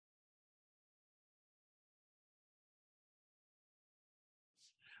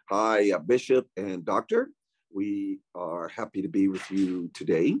Hi, Bishop and Doctor. We are happy to be with you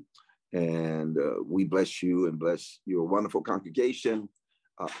today, and we bless you and bless your wonderful congregation.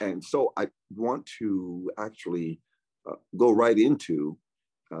 And so I want to actually go right into,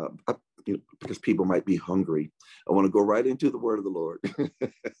 because people might be hungry, I want to go right into the word of the Lord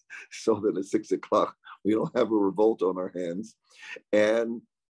so that at 6 o'clock we don't have a revolt on our hands. And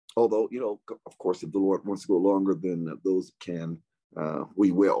although, of course, if the Lord wants to go longer than those can,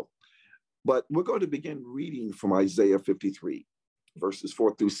 we will. But we're going to begin reading from Isaiah 53, verses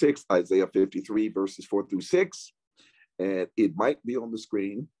 4 through 6, Isaiah 53, verses 4 through 6. And it might be on the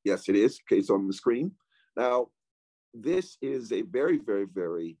screen. Yes, it is. Okay, it's on the screen. Now, this is a very, very,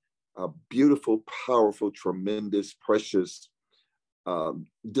 very beautiful, powerful, tremendous, precious,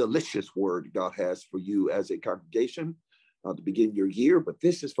 delicious word God has for you as a congregation to begin your year. But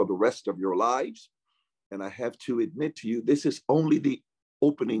this is for the rest of your lives. And I have to admit to you, this is only the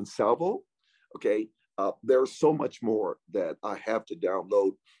opening salvo. Okay, there's so much more that I have to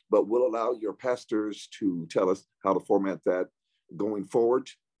download, but we'll allow your pastors to tell us how to format that going forward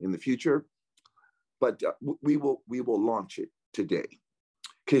in the future. But we will launch it today.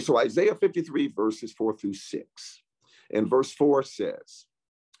 Okay, so Isaiah 53, verses 4 through 6. And verse 4 says,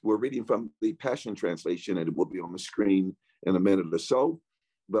 we're reading from the Passion Translation, and it will be on the screen in a minute or so,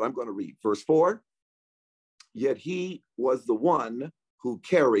 but I'm going to read verse 4. Yet he was the one who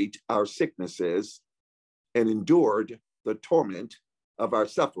carried our sicknesses and endured the torment of our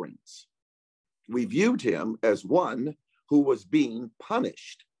sufferings. We viewed him as one who was being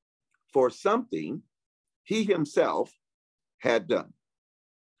punished for something he himself had done,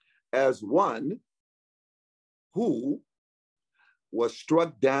 as one who was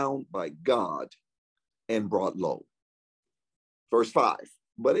struck down by God and brought low. Verse 5,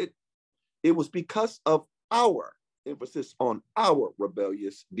 but it was because of our emphasis on our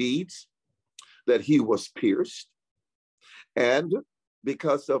rebellious deeds that he was pierced, and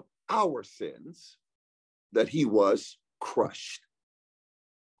because of our sins that he was crushed.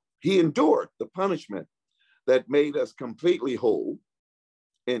 He endured the punishment that made us completely whole,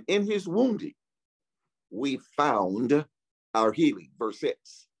 and in his wounding we found our healing. Verse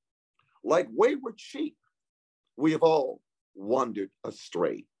 6, like wayward sheep, we have all wandered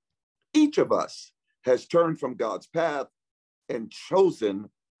astray. Each of us has turned from God's path and chosen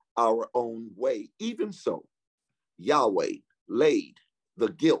our own way. Even so, Yahweh laid the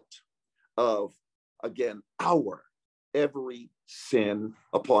guilt of, again, our every sin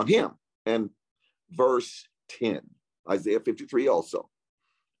upon him. And verse 10, Isaiah 53 also,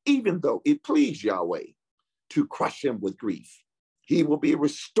 even though it pleased Yahweh to crush him with grief, he will be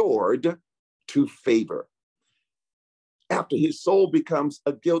restored to favor. After his soul becomes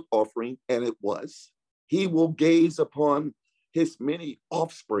a guilt offering, and it was, he will gaze upon his many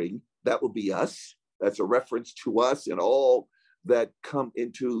offspring. That will be us. That's a reference to us and all that come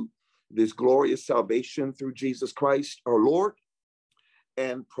into this glorious salvation through Jesus Christ, our Lord,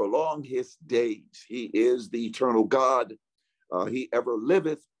 and prolong his days. He is the eternal God. He ever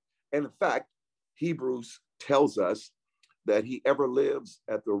liveth. And in fact, Hebrews tells us that he ever lives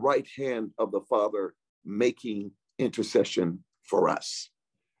at the right hand of the Father, making intercession for us.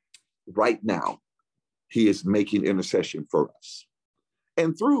 Right now, he is making intercession for us.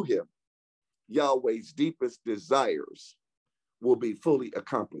 And through him, Yahweh's deepest desires will be fully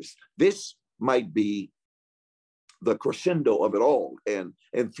accomplished. This might be the crescendo of it all. And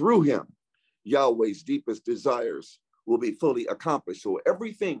through him, Yahweh's deepest desires will be fully accomplished. So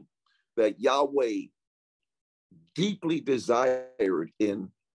everything that Yahweh deeply desired in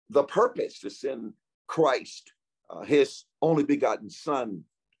the purpose to send Christ, his only begotten Son,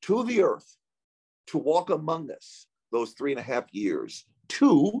 to the earth to walk among us those 3.5 years,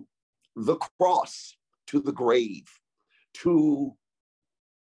 to the cross, to the grave, to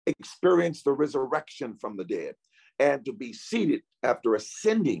experience the resurrection from the dead, and to be seated after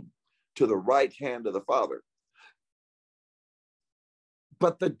ascending to the right hand of the Father.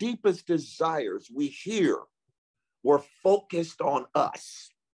 But the deepest desires we hear were focused on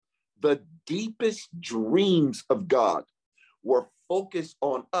us. The deepest dreams of God were focused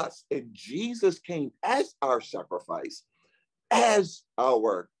on us. And Jesus came as our sacrifice, as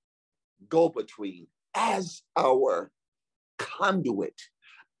our go-between, as our conduit,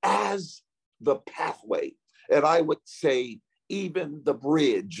 as the pathway. And I would say even the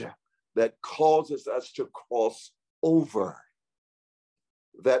bridge that causes us to cross over.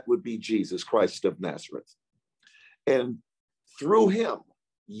 That would be Jesus Christ of Nazareth. And through him,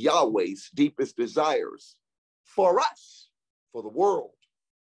 Yahweh's deepest desires for us, for the world,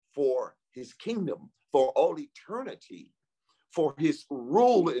 for his kingdom, for all eternity, for his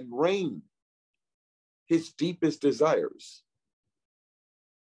rule and reign, his deepest desires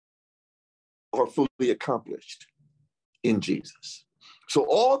are fully accomplished in Jesus. So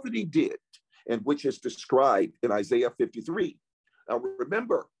all that he did, and which is described in Isaiah 53. Now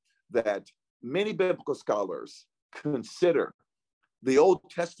remember that many biblical scholars consider the Old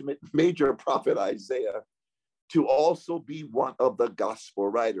Testament major prophet Isaiah to also be one of the gospel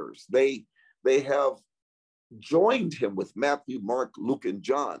writers. They have joined him with Matthew, Mark, Luke, and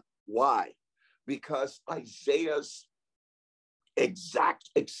John. Why? Because Isaiah's exact,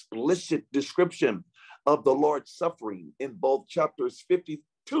 explicit description of the Lord's suffering in both chapters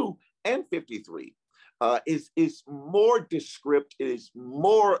 52 and 53 is more descriptive, it is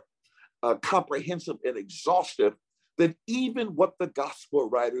more comprehensive and exhaustive than even what the gospel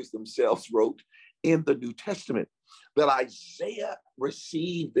writers themselves wrote in the New Testament. That Isaiah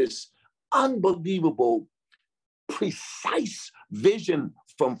received this unbelievable, precise vision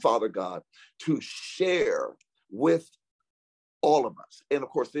from Father God to share with all of us. And of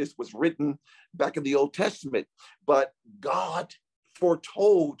course, this was written back in the Old Testament, but God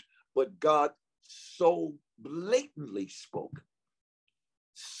foretold, but God so blatantly spoke,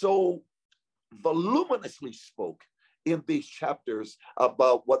 so voluminously spoke in these chapters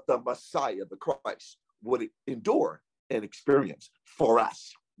about what the Messiah, the Christ, would endure and experience for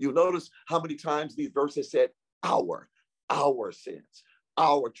us. You notice how many times these verses said our sins,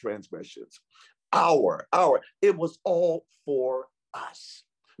 our transgressions, our. It was all for us.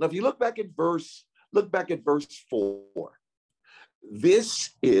 Now, if you look back at verse 4,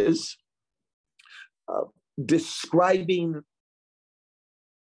 this is describing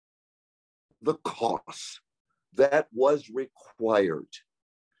the cost that was required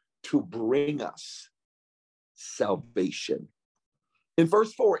to bring us salvation. In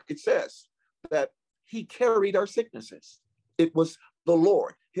verse 4, it says that he carried our sicknesses. It was the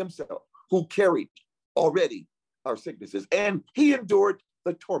Lord himself who carried already our sicknesses, and he endured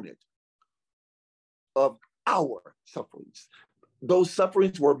the torment of our sufferings. Those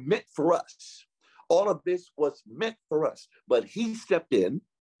sufferings were meant for us. All of this was meant for us, but he stepped in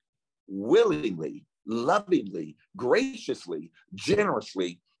willingly, lovingly, graciously,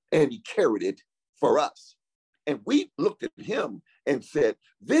 generously, and he carried it for us. And we looked at him and said,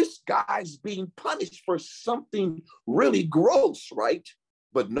 this guy's being punished for something really gross, right?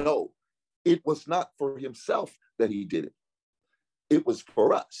 But no, it was not for himself that he did it. It was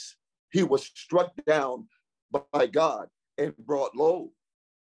for us. He was struck down by God and brought low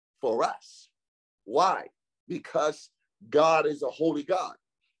for us. Why? Because God is a holy God.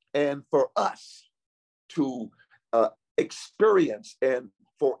 And for us to experience and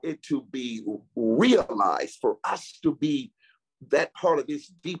for it to be realized, for us to be that part of his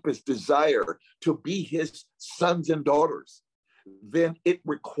deepest desire to be his sons and daughters, then it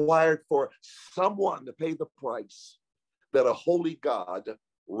required for someone to pay the price that a holy God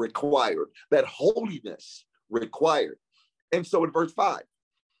required, that holiness required. And so in verse 5,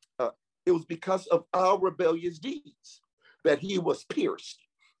 it was because of our rebellious deeds that he was pierced,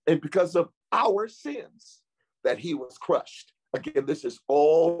 and because of our sins that he was crushed. Again, this is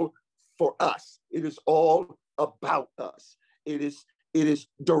all for us. It is all about us. It is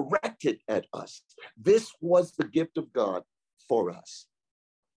directed at us. This was the gift of God for us.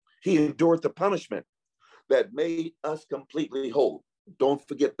 He endured the punishment that made us completely whole. Don't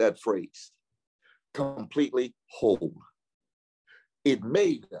forget that phrase, completely whole. It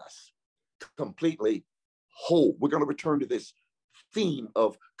made us completely whole. We're going to return to this theme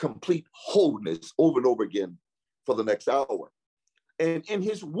of complete wholeness over and over again for the next hour. And in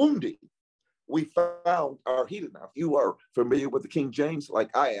his wounding, we found our healing. Now, if you are familiar with the King James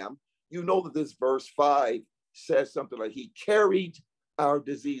like I am, you know that this verse 5 says something like he carried our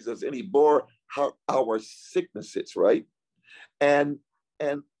diseases and he bore our sicknesses, right? And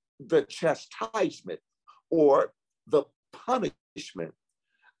the chastisement or the punishment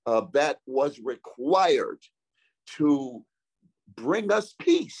that was required to bring us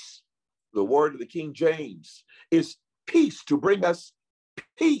peace. The word of the King James is peace, to bring us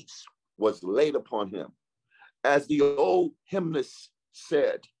peace was laid upon him. As the old hymnist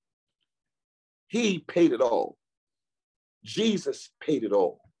said, he paid it all. Jesus paid it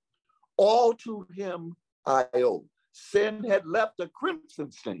all. All to him I owe. Sin had left a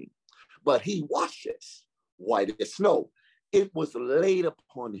crimson stain, but he washes white as snow. It was laid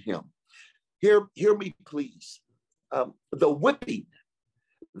upon him. Hear me, please. The whipping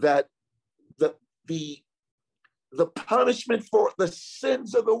that the punishment for the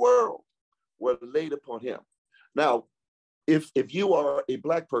sins of the world were laid upon him. Now, if you are a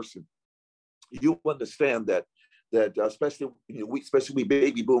Black person, you understand that that especially, especially we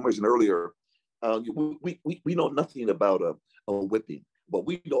baby boomers and earlier, we know nothing about a whipping, but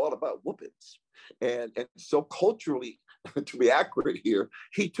we know all about whoopings. And so culturally, to be accurate here,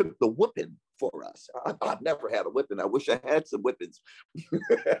 he took the whooping for us. I've never had a whipping. I wish I had some whippings.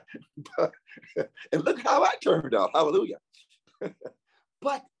 And look how I turned out. Hallelujah.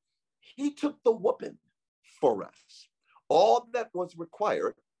 But he took the whooping for us. All that was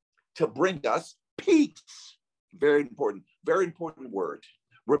required to bring us peace. Very important word.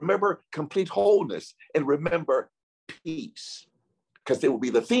 Remember complete wholeness and remember peace, because it will be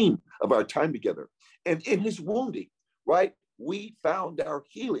the theme of our time together. And in his wounding, right, we found our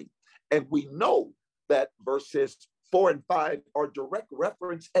healing. And we know that verses 4 and 5 are direct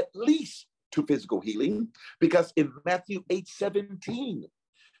reference at least to physical healing, because in Matthew 8:17,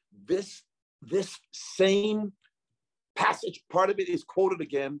 this same passage, part of it is quoted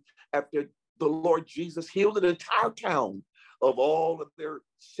again after the Lord Jesus healed an entire town of all of their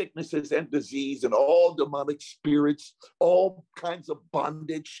sicknesses and disease and all demonic spirits, all kinds of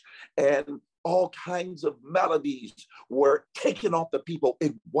bondage, and all kinds of maladies were taken off the people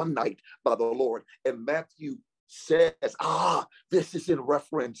in one night by the Lord. And Matthew says, this is in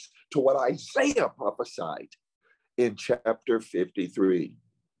reference to what Isaiah prophesied in chapter 53.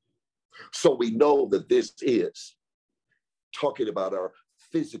 So we know that this is talking about our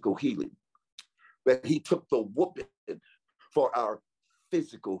physical healing, that he took the whooping for our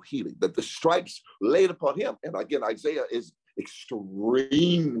physical healing, that the stripes laid upon him. And again, Isaiah is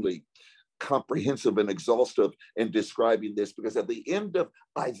extremely comprehensive and exhaustive in describing this, because at the end of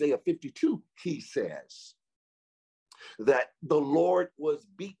Isaiah 52, he says that the Lord was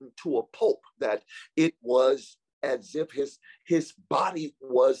beaten to a pulp, that it was as if his body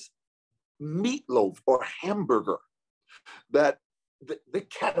was meatloaf or hamburger, that the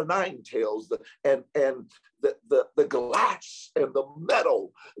cat o' nine tails, and the glass and the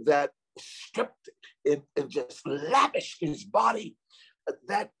metal that stripped and just lavished his body,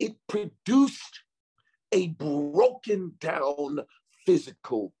 that it produced a broken down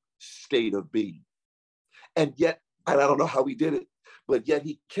physical state of being. And yet, and I don't know how he did it, but yet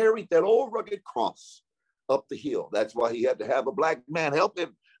he carried that old rugged cross up the hill. That's why he had to have a black man help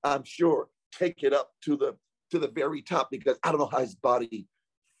him, I'm sure, take it up to the very top, because I don't know how his body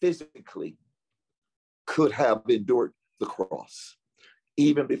physically could have endured the cross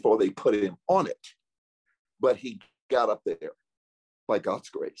even before they put him on it. But he got up there by God's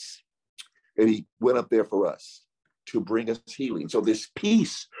grace, and he went up there for us to bring us healing. So this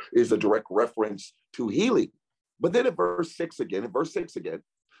peace is a direct reference to healing. But then in verse 6 again,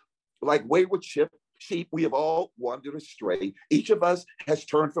 like wayward sheep, we have all wandered astray. Each of us has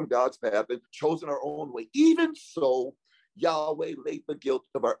turned from God's path and chosen our own way. Even so, Yahweh laid the guilt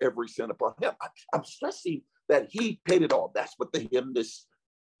of our every sin upon him. I'm stressing that he paid it all. That's what the hymnist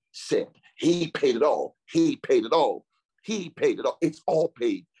said. He paid it all. He paid it all. He paid it all. It's all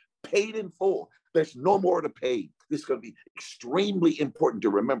paid in full. There's no more to pay. This is going to be extremely important to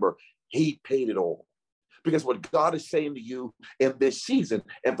remember. He paid it all. Because what God is saying to you in this season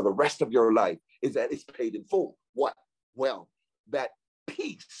and for the rest of your life is that it's paid in full. What? Well, that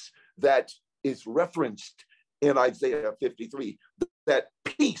peace that is referenced in Isaiah 53, that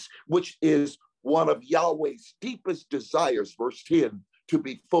peace, which is one of Yahweh's deepest desires, verse 10, to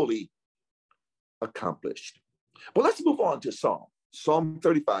be fully accomplished. But let's move on to Psalm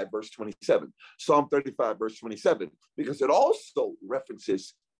 35, verse 27. Psalm 35, verse 27, because it also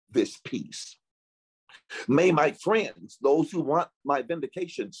references this peace. May my friends, those who want my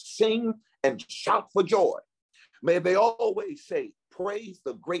vindication, sing and shout for joy. May they always say, praise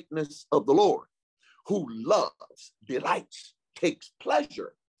the greatness of the Lord, who loves, delights, takes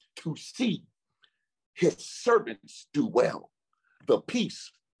pleasure to see his servants do well, the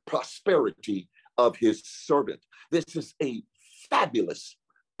peace, prosperity of his servant. This is a fabulous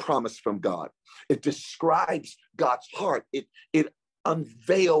promise from God. It describes God's heart. It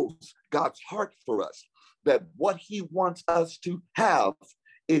unveils God's heart for us, that what he wants us to have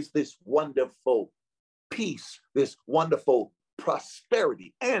is this wonderful peace, this wonderful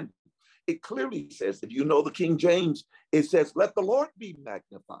prosperity. And it clearly says, if you know the King James, it says, let the Lord be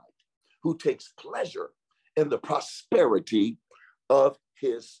magnified, who takes pleasure in the prosperity of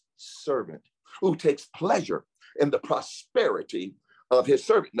his servant, who takes pleasure in the prosperity of his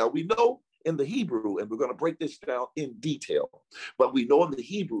servant. Now we know in the Hebrew, and we're going to break this down in detail, but we know in the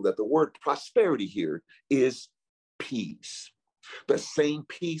Hebrew that the word prosperity here is peace. The same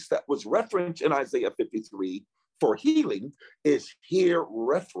peace that was referenced in Isaiah 53 for healing is here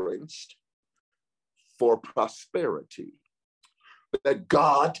referenced for prosperity. That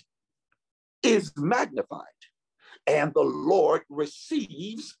God is magnified, And the Lord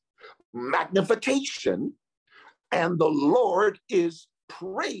receives magnification, and the Lord is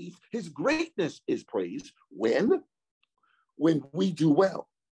praised. His greatness is praised when we do well.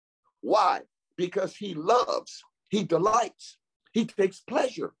 Why? Because he loves, he delights, he takes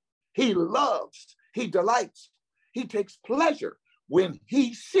pleasure. He loves, he delights, he takes pleasure when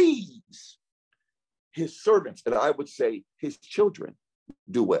he sees his servants, and I would say his children,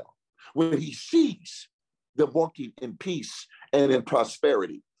 do well. When he sees them walking in peace and in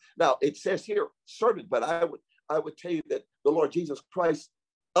prosperity. Now it says here servant, but I would tell you that the Lord Jesus Christ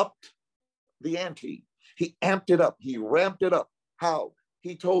upped the ante. He amped it up. He ramped it up. How?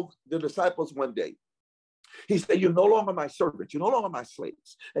 He told the disciples one day, he said, you're no longer my servants. You're no longer my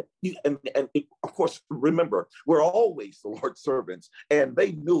slaves. And of course, remember, we're always the Lord's servants. And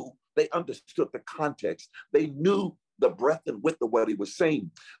they understood the context. They knew the breadth and width of what he was saying,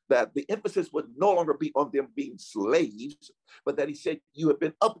 that the emphasis would no longer be on them being slaves, but that he said, you have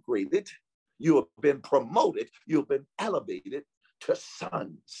been upgraded, you have been promoted, you have been elevated to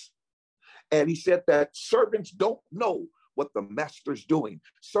sons. And he said that servants don't know what the master's doing.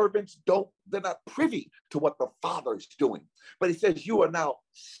 Servants they're not privy to what the father's doing. But he says, you are now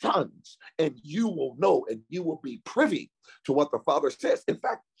sons, and you will know and you will be privy to what the father says. In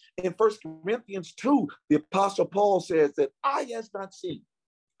fact, in 1 Corinthians 2, the apostle Paul says that eye has not seen,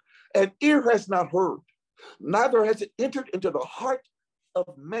 and ear has not heard, neither has it entered into the heart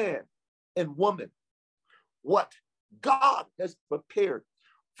of man and woman what God has prepared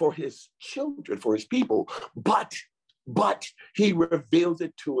for his children, for his people, but he reveals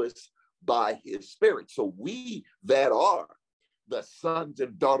it to us by his Spirit. So we that are the sons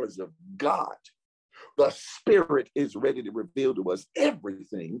and daughters of God, the Spirit is ready to reveal to us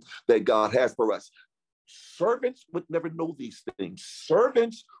everything that God has for us. Servants would never know these things.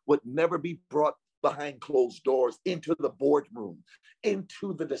 Servants would never be brought behind closed doors into the boardroom,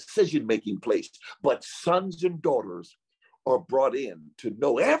 into the decision-making place. But sons and daughters are brought in to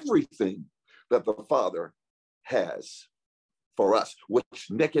know everything that the Father has for us, which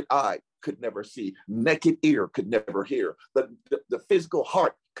naked eye could never see, naked ear could never hear, the physical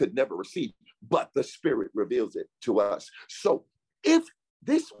heart could never receive, but the Spirit reveals it to us. So if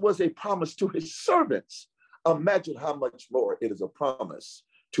this was a promise to his servants, imagine how much more it is a promise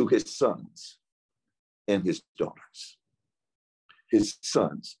to his sons and his daughters. His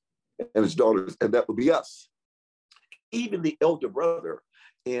sons and his daughters, and that would be us. Even the elder brother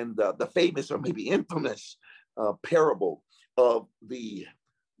in the famous or maybe infamous parable of the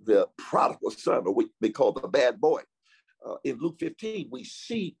prodigal son, or what they call the bad boy. In Luke 15, we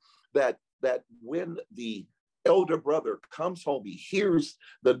see that when the elder brother comes home, he hears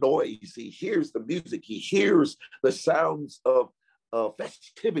the noise, he hears the music, he hears the sounds of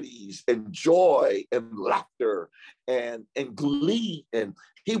festivities and joy and laughter and glee. And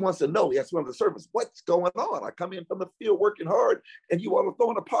he wants to know, he asks one of the servants, what's going on? I come in from the field working hard and you want to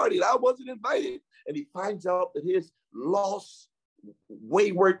throw a party and I wasn't invited. And he finds out that his lost,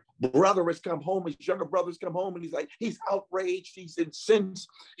 wayward brother has come home, his younger brother's come home, and he's outraged, he's incensed,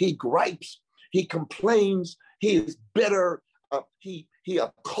 he gripes, he complains, he is bitter, he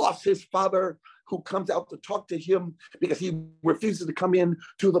accosts his father, who comes out to talk to him because he refuses to come in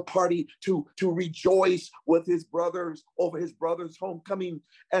to the party to rejoice with his brothers over his brother's homecoming,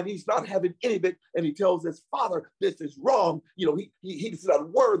 and he's not having any of it. And he tells his father, "This is wrong. You know, he's not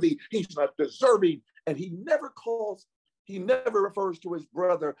worthy. He's not deserving." And he never refers to his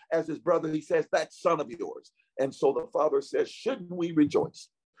brother as his brother. He says, "That son of yours." And so the father says, "Shouldn't we rejoice?"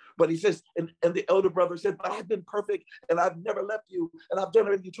 But he says, and the elder brother said, "But I've been perfect and I've never left you and I've done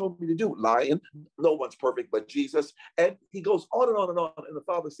everything you told me to do." Lying. No one's perfect but Jesus. And he goes on and on and on. And the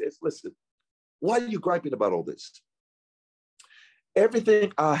father says, "Listen, why are you griping about all this?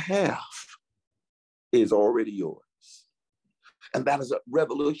 Everything I have is already yours." And that is a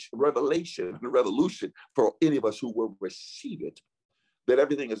revelation for any of us who will receive it, that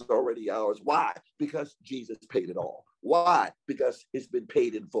everything is already ours. Why? Because Jesus paid it all. Why? Because it's been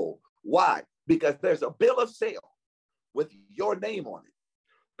paid in full. Why? Because there's a bill of sale with your name on it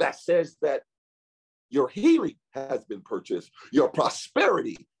that says that your healing has been purchased, your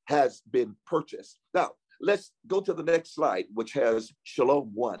prosperity has been purchased. Now, let's go to the next slide, which has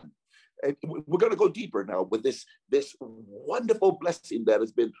Shalom 1. And we're going to go deeper now with this wonderful blessing that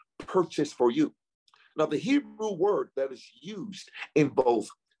has been purchased for you. Now, the Hebrew word that is used in both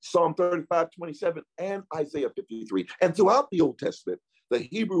Psalm 35:27 and Isaiah 53, and throughout the Old Testament, the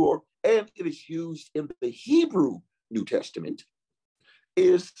Hebrew word, and it is used in the Hebrew New Testament,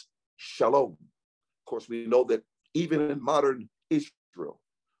 is shalom. Of course, we know that even in modern Israel,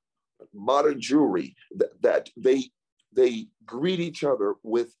 modern Jewry, that they greet each other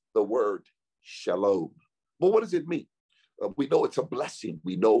with the word shalom. But what does it mean? We know it's a blessing.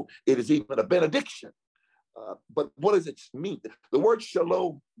 We know it is even a benediction. But what does it mean? The word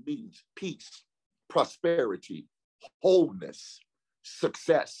shalom means peace, prosperity, wholeness,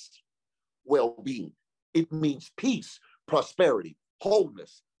 success, well-being. It means peace, prosperity,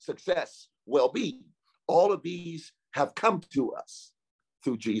 wholeness, success, well-being. All of these have come to us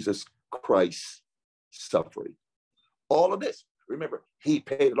through Jesus Christ's suffering. All of this, remember, he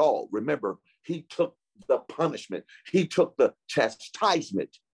paid it all. Remember, he took the punishment. He took the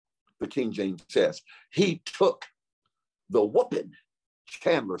chastisement, the King James says. He took the whooping,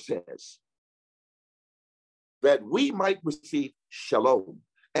 Chandler says, that we might receive shalom.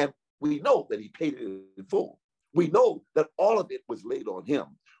 And we know that he paid it in full. We know that all of it was laid on him.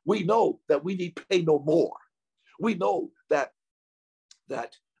 We know that we need pay no more. We know that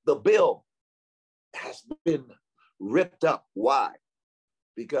the bill has been ripped up. Why?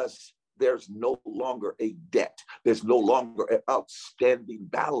 Because there's no longer a debt. There's no longer an outstanding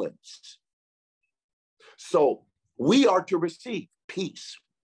balance. So we are to receive peace,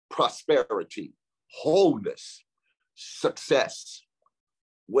 prosperity, wholeness, success,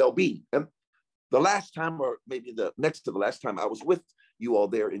 well-being. And the last time, or maybe the next to the last time, I was with you all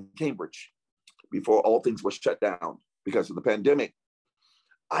there in Cambridge before all things were shut down because of the pandemic.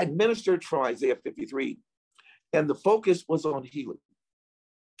 I ministered from Isaiah 53, and the focus was on healing.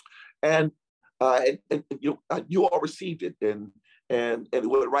 And you all received it, and it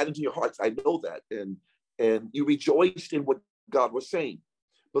went right into your hearts. I know that, and you rejoiced in what God was saying.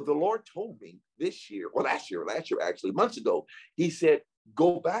 But the Lord told me this year, or last year actually, months ago, he said,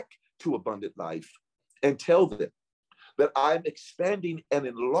 go back to Abundant Life and tell them that I'm expanding and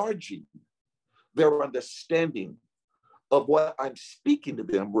enlarging their understanding of what I'm speaking to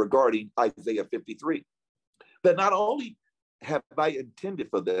them regarding Isaiah 53. That not only have I intended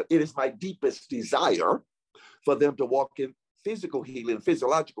for them, it is my deepest desire for them to walk in physical healing,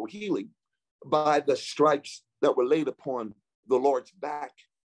 physiological healing by the stripes that were laid upon the Lord's back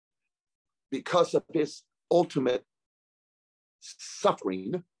because of his ultimate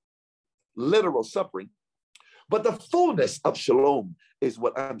suffering, literal suffering. But the fullness of shalom is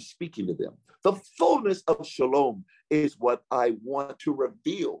what I'm speaking to them. The fullness of shalom is what I want to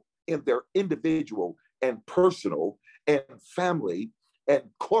reveal in their individual and personal and family and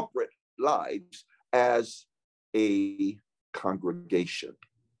corporate lives as a congregation.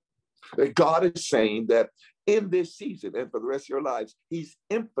 God is saying that in this season and for the rest of your lives, he's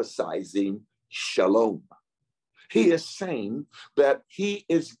emphasizing shalom. He is saying that he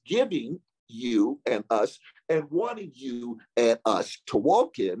is giving you and us and wanting you and us to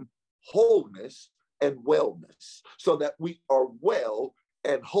walk in wholeness and wellness so that we are well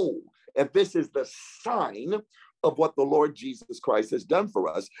and whole. And this is the sign of what the Lord Jesus Christ has done for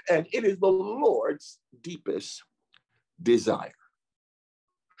us. And it is the Lord's deepest desire,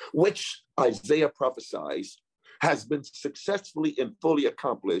 which Isaiah prophesies has been successfully and fully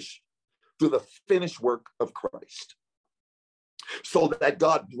accomplished through the finished work of Christ. So that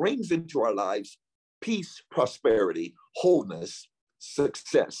God brings into our lives peace, prosperity, wholeness,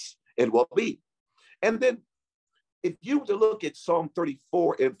 success, and well-being. And then if you were to look at Psalm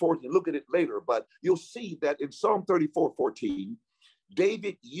 34 and 14, look at it later, but you'll see that in Psalm 34:14,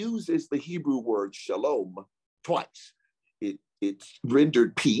 David uses the Hebrew word shalom twice. It's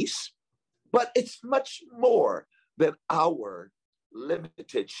rendered peace, but it's much more than our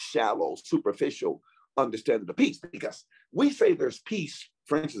limited, shallow, superficial understanding of peace, because we say there's peace,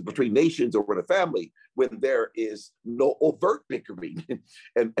 for instance, between nations or in a family when there is no overt bickering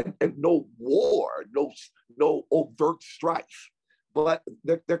and no war, no overt strife. But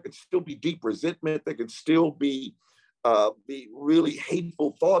there can still be deep resentment. There can still be really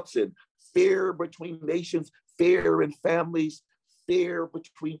hateful thoughts and fear between nations, fear in families, fear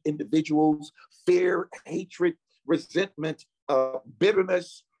between individuals, fear, hatred, resentment,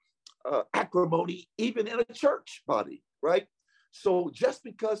 bitterness, acrimony, even in a church body, right? So just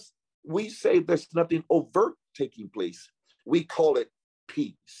because we say there's nothing overt taking place, we call it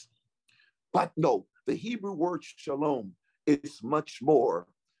peace. But no, the Hebrew word shalom is much more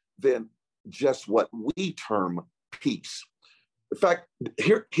than just what we term peace. In fact,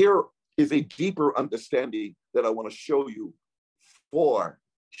 here is a deeper understanding that I want to show you for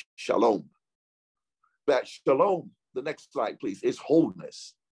shalom. That shalom, the next slide, please, is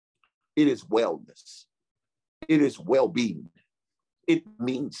wholeness. It is wellness. It is well-being. It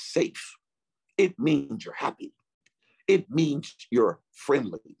means safe. It means you're happy. It means you're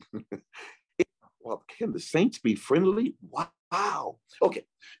friendly. Well, can the saints be friendly? Wow. Okay.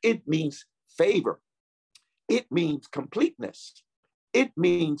 It means favor. It means completeness. It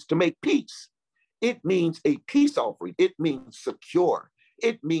means to make peace. It means a peace offering. It means secure.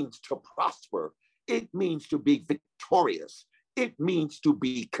 It means to prosper. It means to be victorious. It means to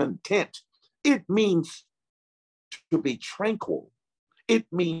be content. It means to be tranquil. It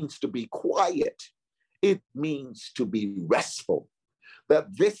means to be quiet. It means to be restful.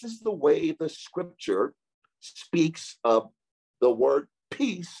 That this is the way the scripture speaks of the word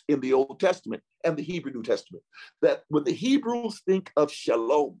peace in the Old Testament and the Hebrew New Testament. That when the Hebrews think of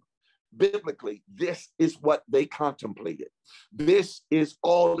shalom, biblically, this is what they contemplated. This is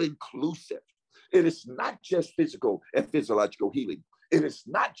all inclusive. It is not just physical and physiological healing. It is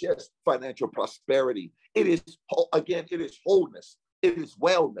not just financial prosperity. It is, again, it is wholeness. It is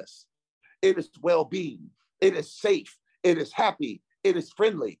wellness. It is well-being. It is safe. It is happy. It is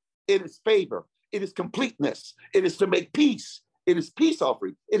friendly. It is favor. It is completeness. It is to make peace. It is peace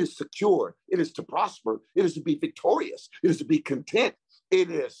offering. It is secure. It is to prosper. It is to be victorious. It is to be content. It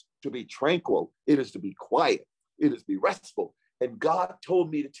is to be tranquil. It is to be quiet. It is to be restful. And God told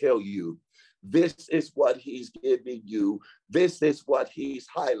me to tell you, this is what he's giving you. This is what he's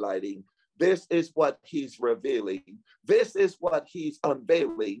highlighting. This is what he's revealing. This is what he's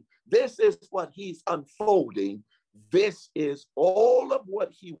unveiling. This is what he's unfolding. This is all of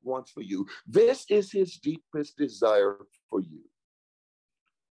what he wants for you. This is his deepest desire for you.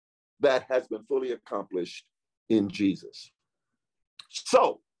 That has been fully accomplished in Jesus.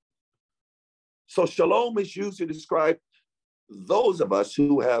 So shalom is used to describe those of us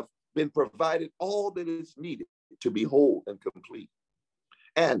who have been provided all that is needed to be whole and complete.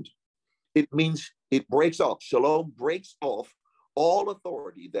 And it means it breaks off. Shalom breaks off all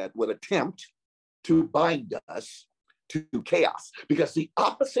authority that would attempt to bind us to chaos. Because the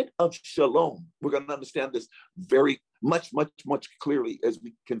opposite of shalom, we're going to understand this very much clearly as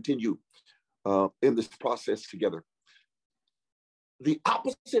we continue in this process together. The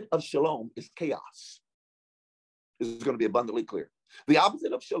opposite of shalom is chaos. This is going to be abundantly clear. The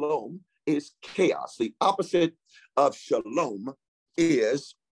opposite of shalom is chaos. The opposite of shalom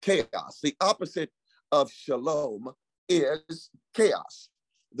is chaos. The opposite of shalom is chaos.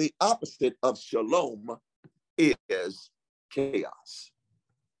 The opposite of shalom is chaos.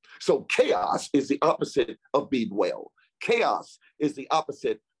 So chaos is the opposite of being well. Chaos is the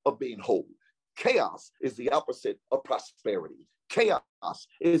opposite of being whole. Chaos is the opposite of prosperity. Chaos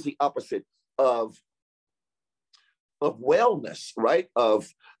is the opposite of wellness, right? Of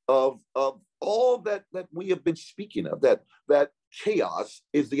all that we have been speaking of, that chaos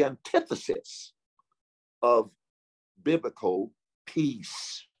is the antithesis of biblical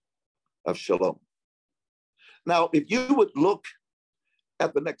peace, of shalom. Now, if you would look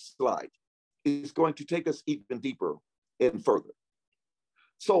at the next slide, it's going to take us even deeper and further.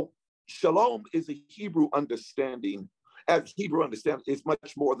 So shalom is a Hebrew understanding, as Hebrew understanding is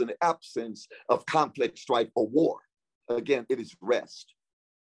much more than the absence of conflict, strife, or war. Again, it is rest.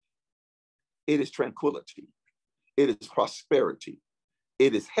 It is tranquility. It is prosperity.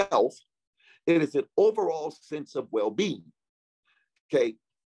 It is health. It is an overall sense of well-being. Okay,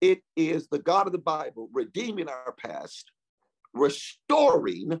 it is the God of the Bible redeeming our past,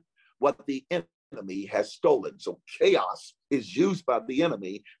 restoring what the enemy has stolen. So chaos is used by the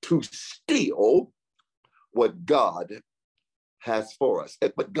enemy to steal what God has for us.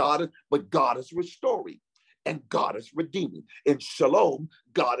 But God is restoring, and God is redeeming. In shalom,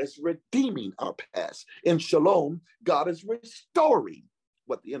 God is redeeming our past. In shalom, God is restoring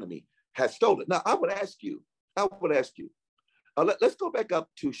what the enemy has stolen. Now, I would ask you, let's go back up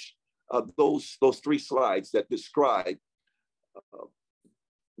to those three slides that describe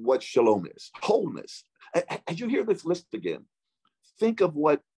what shalom is. Wholeness. As you hear this list again, think of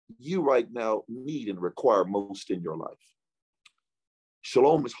what you right now need and require most in your life.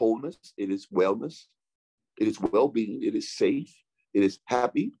 Shalom is wholeness. It is wellness. It is well-being. It is safe. It is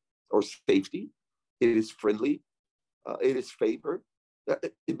happy or safety. It is friendly. It is favor.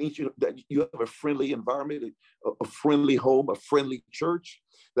 It means that you have a friendly environment, a friendly home, a friendly church,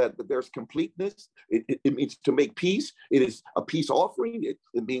 that there's completeness. It means to make peace. It is a peace offering.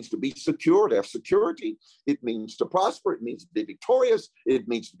 It means to be secure, to have security. It means to prosper. It means to be victorious. It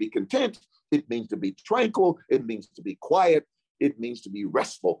means to be content. It means to be tranquil. It means to be quiet. It means to be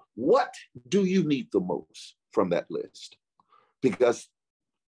restful. What do you need the most from that list? Because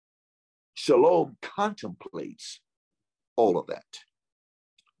shalom contemplates all of that.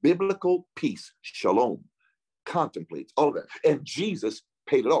 Biblical peace, shalom, contemplates all of that. And Jesus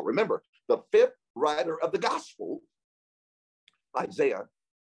paid it all. Remember, the fifth writer of the gospel, Isaiah,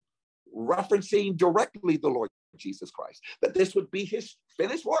 referencing directly the Lord Jesus Christ, that this would be his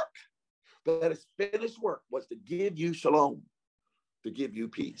finished work, that his finished work was to give you shalom, to give you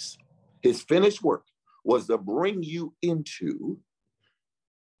peace. His finished work was to bring you into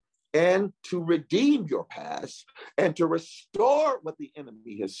and to redeem your past and to restore what the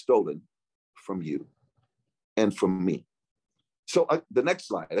enemy has stolen from you and from me. So the next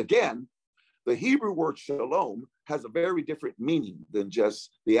slide. Again, the Hebrew word shalom has a very different meaning than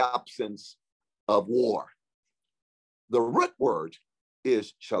just the absence of war. The root word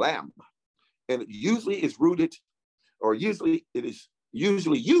is shalom, and it usually is rooted, or usually it is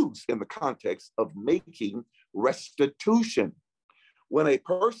usually used in the context of making restitution. When a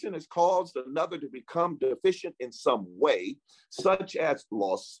person has caused another to become deficient in some way, such as a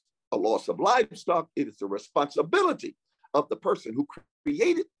loss of livestock, it is the responsibility of the person who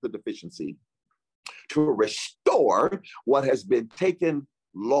created the deficiency to restore what has been taken,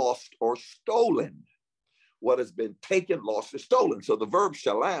 lost, or stolen. What has been taken, lost, or stolen. So the verb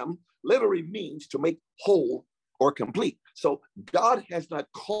shalom literally means to make whole or complete. So God has not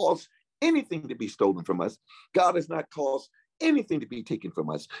caused anything to be stolen from us. God has not caused anything to be taken from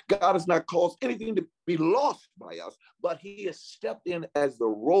us. God has not caused anything to be lost by us, but he has stepped in as the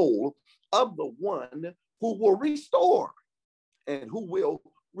role of the one who will restore and who will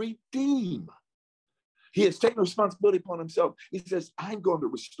redeem. He has taken responsibility upon himself. He says, I'm going to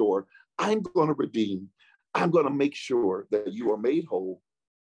restore, I'm going to redeem, I'm going to make sure that you are made whole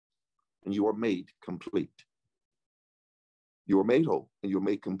and you are made complete. You are made whole and you're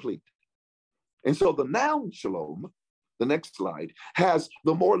made complete. And so the noun shalom, the next slide, has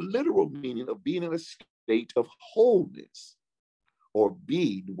the more literal meaning of being in a state of wholeness or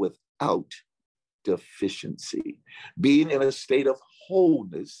being without deficiency. Being in a state of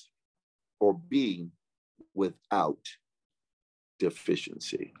wholeness or being without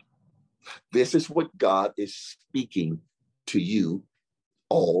deficiency. This is what God is speaking to you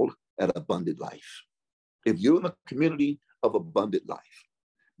all at Abundant Life. If you're in a community of abundant life,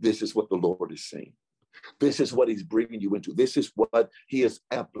 this is what the Lord is saying. This is what he's bringing you into. This is what he is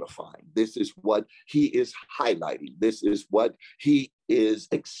amplifying. This is what he is highlighting. This is what he is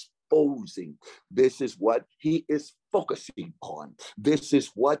exposing. This is what he is focusing on. This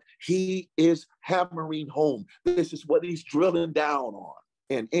is what he is hammering home. This is what he's drilling down on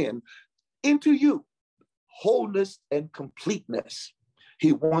and into you. Wholeness and completeness.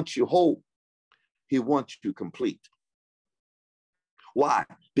 He wants you whole. He wants you complete. Why?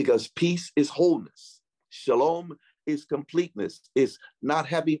 Because peace is wholeness. Shalom is completeness. It's not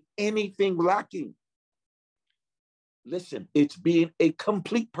having anything lacking. Listen, it's being a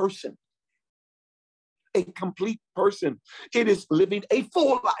complete person. A complete person. It is living a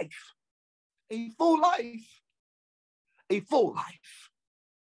full life. A full life. A full life.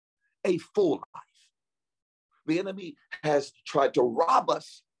 A full life. The enemy has tried to rob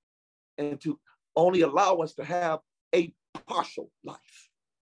us and to only allow us to have a partial life,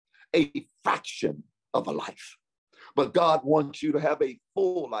 a fraction of a life. But God wants you to have a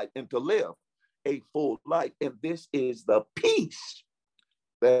full life and to live a full life. And this is the peace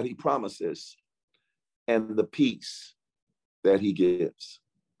that he promises and the peace that he gives.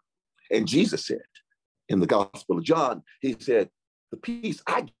 And Jesus said in the Gospel of John, he said, the peace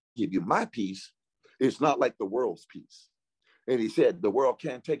I give you, my peace, is not like the world's peace. And he said, the world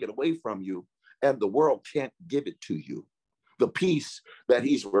can't take it away from you and the world can't give it to you. The peace that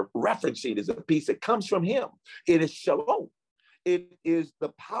he's referencing is a peace that comes from him. It is shalom. It is the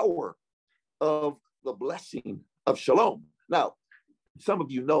power of the blessing of shalom. Now, some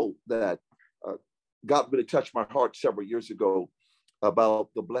of you know that God really touched my heart several years ago about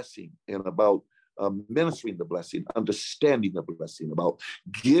the blessing and about ministering the blessing, understanding the blessing, about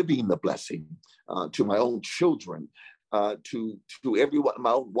giving the blessing to my own children, to everyone,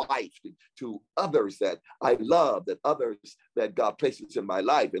 my own wife, to others that I love, that others that God places in my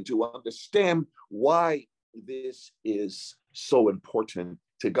life, and to understand why this is so important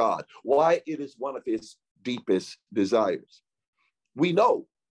to God, why it is one of his deepest desires. We know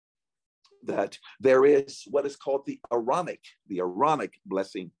that there is what is called the Aaronic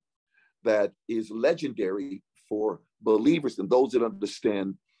blessing that is legendary for believers and those that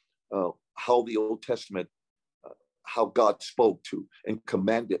understand how the Old Testament, how God spoke to and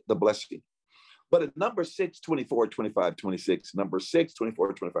commanded the blessing. But in number 6, 24, 25, 26, number 6,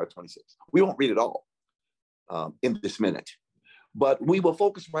 24, 25, 26, we won't read it all in this minute, but we will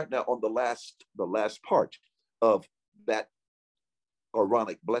focus right now on the last part of that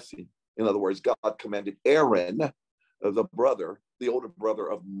Aaronic blessing. In other words, God commanded Aaron, the older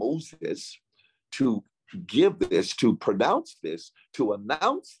brother of Moses, to give this, to pronounce this, to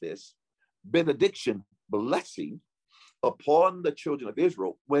announce this benediction blessing upon the children of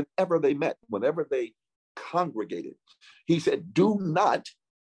Israel whenever they met, whenever they congregated. He said, do not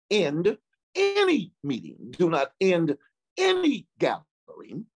end any meeting, do not end any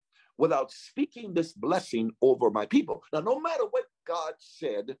gathering without speaking this blessing over my people. Now, no matter what God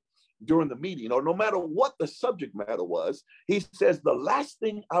said during the meeting, or no matter what the subject matter was, he says the last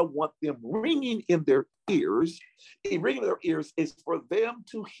thing I want them ringing in their ears, is for them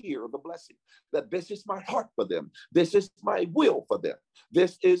to hear the blessing, that this is my heart for them. This is my will for them.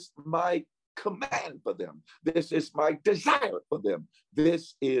 This is my command for them. This is my desire for them.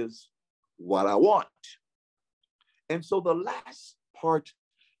 This is what I want. And so the last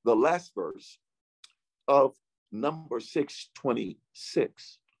verse of number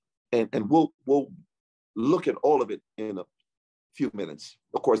 626, and we'll look at all of it in a few minutes.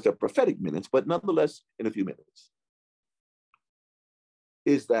 Of course, they're prophetic minutes, but nonetheless, in a few minutes,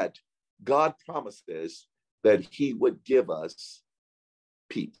 is that God promises that he would give us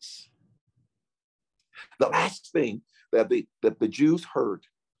peace. The last thing that the Jews heard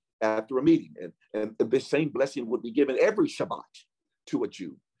after a meeting, and this same blessing would be given every Shabbat to a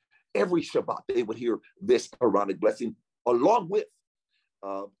Jew. Every Shabbat, they would hear this Aaronic blessing along with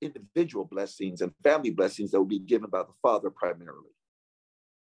individual blessings and family blessings that would be given by the father primarily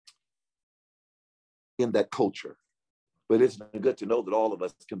in that culture. But it's good to know that all of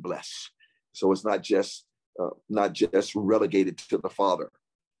us can bless. So it's not just relegated to the father,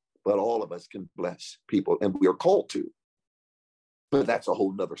 but all of us can bless people, and we are called to. But that's a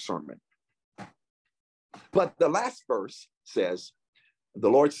whole nother sermon. But the last verse says, the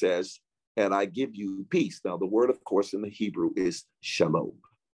Lord says, and I give you peace. Now, the word, of course, in the Hebrew is shalom.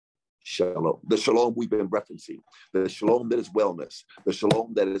 Shalom. The shalom we've been referencing. The shalom that is wellness. The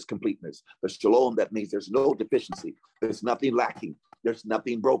shalom that is completeness. The shalom that means there's no deficiency. There's nothing lacking. There's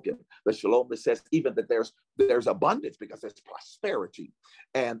nothing broken. The shalom that says even that there's abundance because there's prosperity.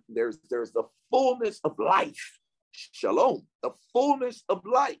 And there's the fullness of life. Shalom. The fullness of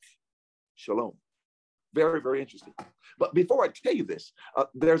life. Shalom. Very, very interesting. But before I tell you this,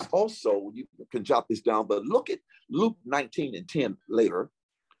 there's also, you can jot this down, but look at Luke 19:10 later,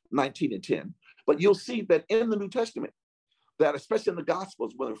 19:10. But you'll see that in the New Testament, that especially in the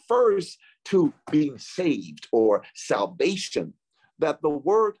Gospels, when it refers to being saved or salvation, that the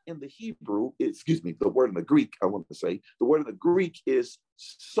word in the Hebrew, the word in the Greek, I want to say, the word in the Greek is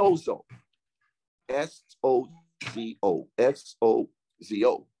sozo. S-O-Z-O.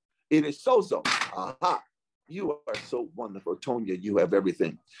 S-O-Z-O. It is sozo. Aha. You are so wonderful, Tonya. You have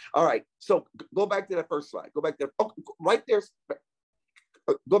everything. All right. So go back to that first slide. Go back there. Oh, right there.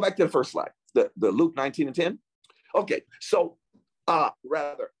 Go back to the first slide. The Luke 19:10. Okay. So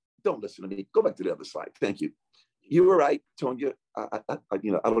rather, don't listen to me. Go back to the other slide. Thank you. You were right, Tonya. I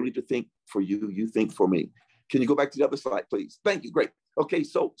don't need to think for you. You think for me. Can you go back to the other slide, please? Thank you. Great. Okay.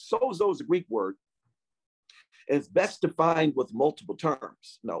 So sozo is a Greek word. It's best defined with multiple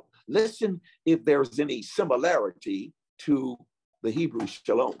terms. Now, listen if there's any similarity to the Hebrew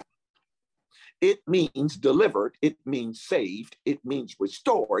shalom. It means delivered. It means saved. It means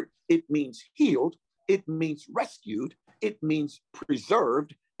restored. It means healed. It means rescued. It means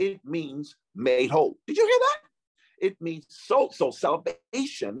preserved. It means made whole. Did you hear that? It means so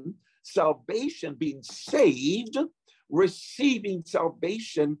salvation, being saved, receiving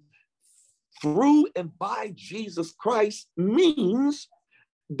salvation through and by Jesus Christ means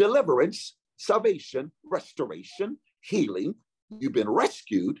deliverance, salvation, restoration, healing. You've been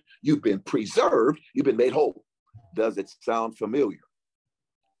rescued, you've been preserved, you've been made whole. Does it sound familiar?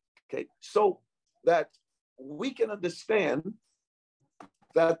 Okay, so that we can understand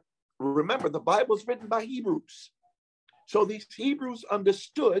that, remember, the Bible is written by Hebrews. So these Hebrews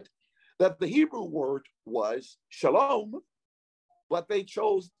understood that the Hebrew word was shalom, but they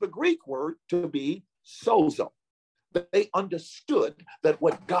chose the Greek word to be sozo. They understood that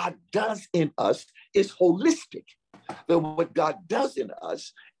what God does in us is holistic, that what God does in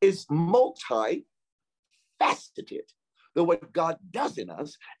us is multifaceted, that what God does in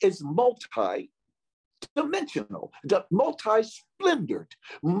us is multi-dimensional, multi-splendored,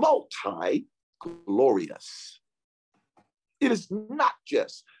 multi-glorious. It is not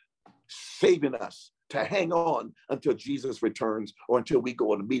just saving us to hang on until Jesus returns or until we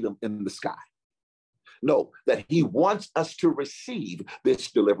go and meet him in the sky. No, that he wants us to receive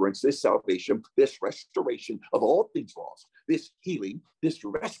this deliverance, this salvation, this restoration of all things lost, this healing, this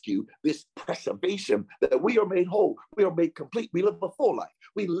rescue, this preservation, that we are made whole, we are made complete. We live a full life.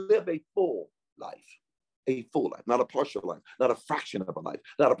 We live a full life, not a partial life, not a fraction of a life,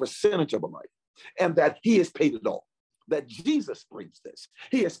 not a percentage of a life. And that he has paid it all, that Jesus brings this.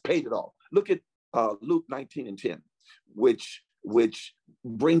 He has paid it all. Look at Luke 19:10, which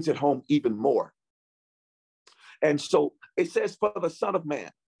brings it home even more. And so it says, for the Son of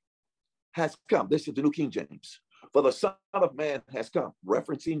Man has come. This is the New King James. For the Son of Man has come,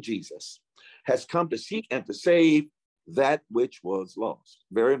 referencing Jesus, has come to seek and to save that which was lost.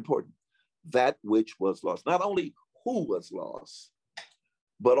 Very important. That which was lost. Not only who was lost,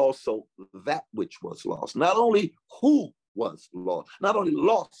 but also that which was lost. Not only who was lost, not only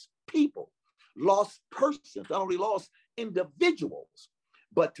lost people, lost persons, not only lost individuals,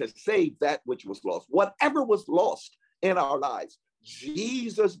 but to save that which was lost. Whatever was lost in our lives,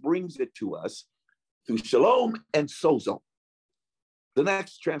 Jesus brings it to us through shalom and sozo. The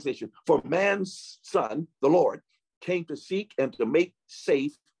next translation, for man's son, the Lord, came to seek and to make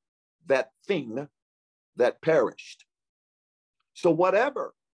safe that thing that perished. So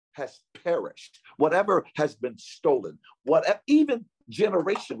whatever has perished, whatever has been stolen, whatever, even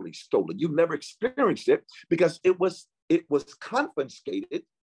generationally stolen, you've never experienced it because it was confiscated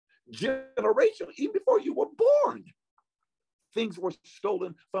generationally, even before you were born. Things were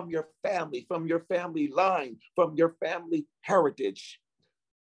stolen from your family line, from your family heritage.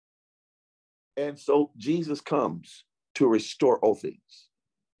 And so Jesus comes to restore all things.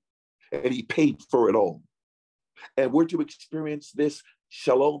 And he paid for it all. And we're to experience this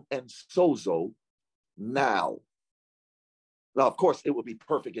shalom and sozo now. Now, of course, it will be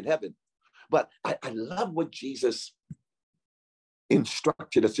perfect in heaven. But I love what Jesus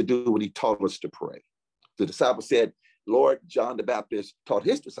instructed us to do when he taught us to pray. The disciples said, Lord, John the Baptist taught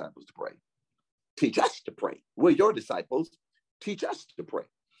his disciples to pray. Teach us to pray. We're your disciples. Teach us to pray.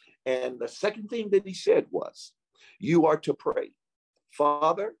 And the second thing that he said was, you are to pray,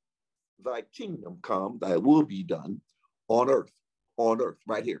 Father, thy kingdom come, thy will be done on earth,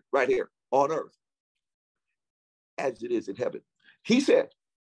 right here, on earth, as it is in heaven. He said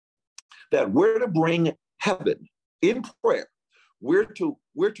that we're to bring heaven in prayer. We're to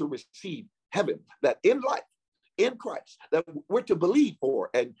receive heaven, that in life, in Christ, that we're to believe for,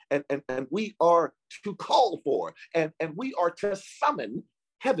 and we are to call for, and we are to summon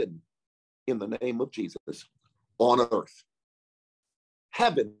heaven in the name of Jesus on earth.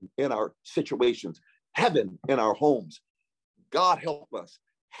 Heaven in our situations, heaven in our homes. God help us,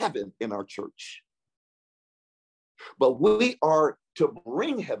 heaven in our church. But we are to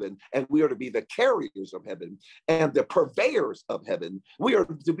bring heaven, and we are to be the carriers of heaven and the purveyors of heaven. We are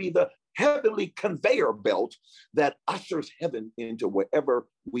to be the heavenly conveyor belt that ushers heaven into wherever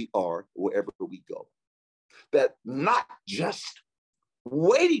we are, wherever we go. That not just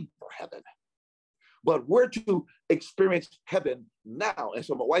waiting for heaven, but we're to experience heaven now. And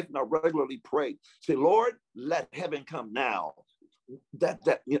so my wife and I regularly pray, say, Lord, let heaven come now.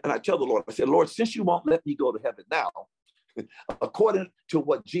 And I tell the Lord, I say, Lord, since you won't let me go to heaven now, according to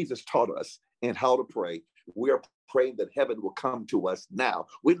what Jesus taught us and how to pray, we are praying that heaven will come to us now.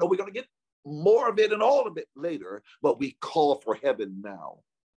 We know we're going to get more of it and all of it later, but we call for heaven now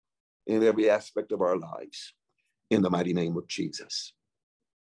in every aspect of our lives in the mighty name of Jesus.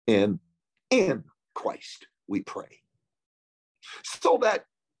 And in Christ we pray. So that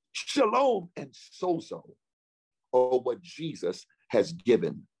shalom and sozo are what Jesus has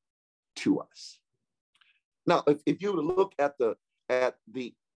given to us. Now, if you look at the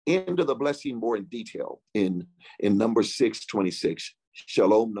end of the blessing more in detail in Numbers 6:26,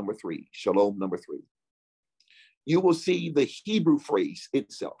 shalom number 3, you will see the Hebrew phrase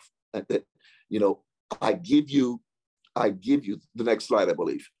itself. That I give you the next slide, I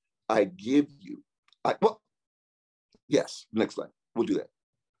believe. Yes, next slide. We'll do that.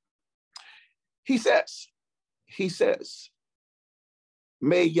 He says,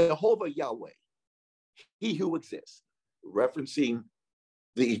 may Jehovah Yahweh, he who exists, referencing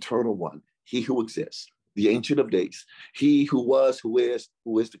the eternal one, he who exists, the ancient of days, he who was, who is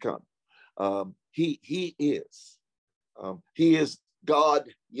to come. He is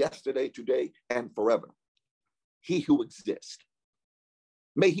God yesterday, today, and forever. He who exists.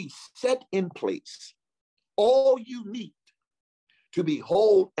 May he set in place all you need to be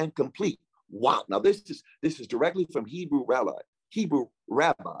whole and complete. Wow. Now this is directly from Hebrew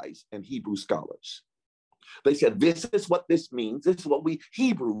rabbis and Hebrew scholars. They said, this is what this means. This is what we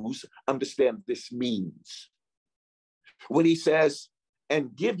Hebrews understand this means. When he says,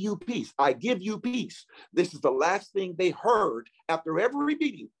 and give you peace, I give you peace. This is the last thing they heard after every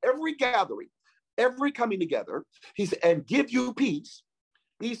meeting, every gathering, every coming together. He said, and give you peace.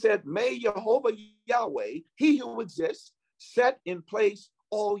 He said, may Jehovah Yahweh, he who exists, set in place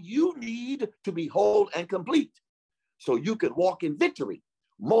all you need to be whole and complete, so you can walk in victory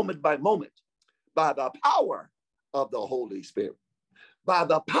moment by moment by the power of the Holy Spirit. by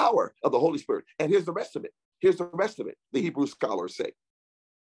the power of the Holy Spirit. And here's the rest of it. Here's the rest of it. The Hebrew scholars say,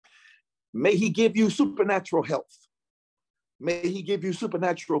 may he give you supernatural health. May he give you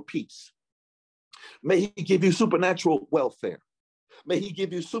supernatural peace. May he give you supernatural welfare. May he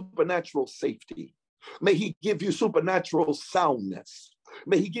give you supernatural safety. May he give you supernatural soundness.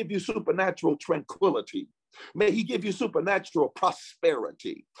 May he give you supernatural tranquility. May he give you supernatural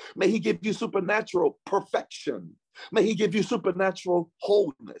prosperity. May he give you supernatural perfection. May he give you supernatural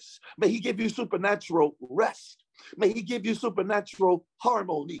wholeness. May he give you supernatural rest. May he give you supernatural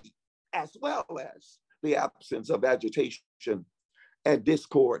harmony, as well as the absence of agitation and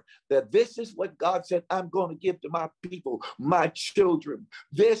discord. That this is what God said, I'm going to give to my people, my children.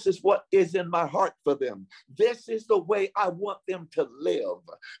 This is what is in my heart for them. This is the way I want them to live.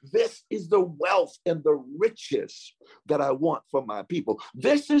 This is the wealth and the riches that I want for my people.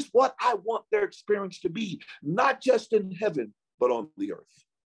 This is what I want their experience to be, not just in heaven, but on the earth.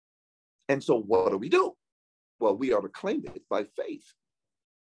 And so what do? Well, we are to claim it by faith.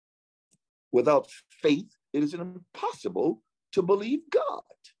 Without faith, it is impossible to believe God,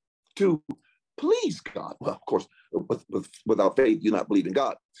 to please God. Well, of course, without faith, you're not believing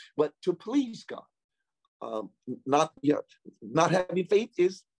God, but to please God. Not having faith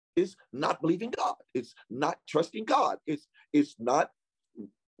is not believing God. It's not trusting God. It's not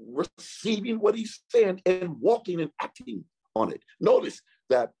receiving what he's saying and walking and acting on it. Notice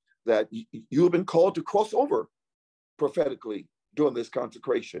that you have been called to cross over prophetically during this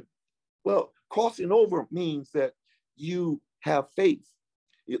consecration. Well, crossing over means that you have faith.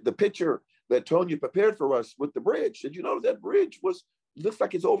 The picture that Tonya prepared for us with the bridge, did you notice that bridge looks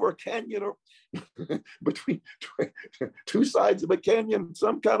like it's over a canyon or between two sides of a canyon,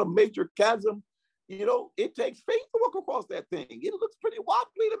 some kind of major chasm? You know, it takes faith to walk across that thing. It looks pretty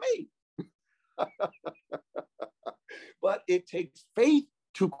wobbly to me. But it takes faith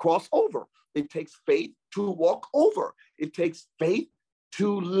to cross over. It takes faith to walk over. It takes faith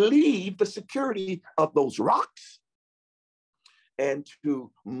to leave the security of those rocks and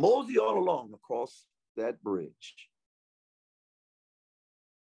to mosey on along across that bridge.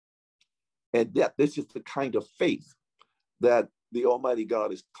 And yet, this is the kind of faith that the Almighty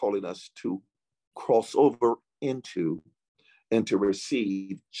God is calling us to cross over into and to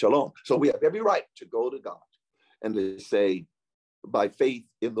receive shalom. So we have every right to go to God and to say, by faith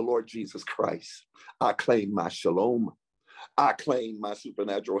in the Lord Jesus Christ, I claim my shalom. I claim my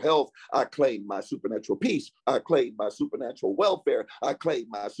supernatural health. I claim my supernatural peace. I claim my supernatural welfare. I claim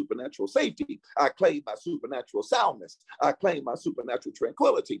my supernatural safety. I claim my supernatural soundness. I claim my supernatural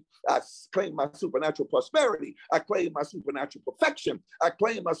tranquility. I claim my supernatural prosperity. I claim my supernatural perfection. I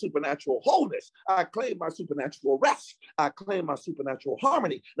claim my supernatural wholeness. I claim my supernatural rest. I claim my supernatural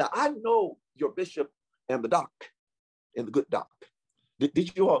harmony. Now, I know your bishop and the doc, and the good doc.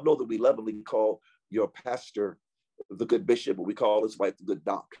 Did you all know that we lovingly call your pastor the good bishop, but we call his wife the good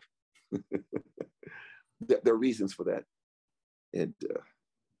doc? There are reasons for that. And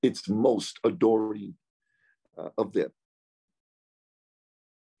it's most adoring of them.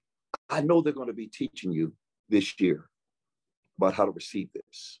 I know they're going to be teaching you this year about how to receive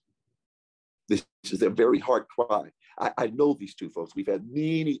this. This is a very hard cry. I know these two folks. We've had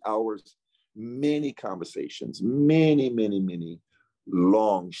many hours, many conversations, many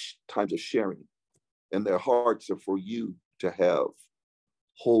long times of sharing. And their hearts are for you to have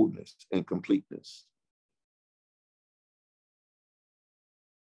wholeness and completeness.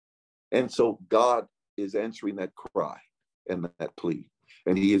 And so God is answering that cry and that plea.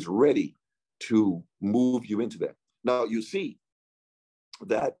 And he is ready to move you into that. Now, you see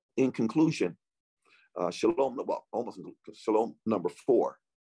that in conclusion, shalom number 4.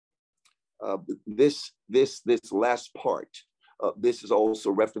 This last part, this is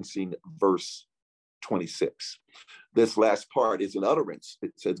also referencing verse 26. This last part is an utterance.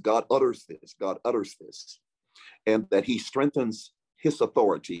 It says God utters this, and that he strengthens his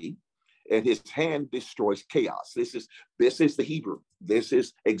authority, and his hand destroys chaos. This is the Hebrew.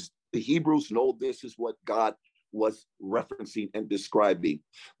 The Hebrews know this is what God was referencing and describing.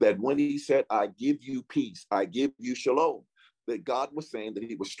 That when he said, I give you peace, I give you shalom, that God was saying that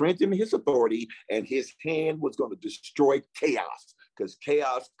he was strengthening his authority and his hand was going to destroy chaos. Because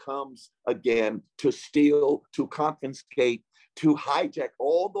chaos comes again to steal, to confiscate, to hijack.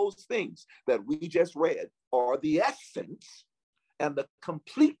 All those things that we just read are the essence and the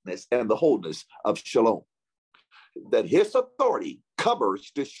completeness and the wholeness of shalom. That his authority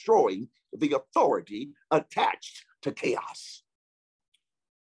covers destroying the authority attached to chaos.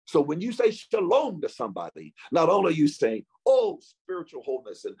 So when you say shalom to somebody, not only are you saying, oh, spiritual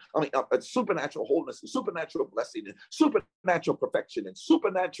wholeness and supernatural wholeness and supernatural blessing and supernatural perfection and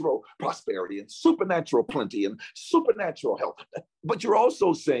supernatural prosperity and supernatural plenty and supernatural health, but you're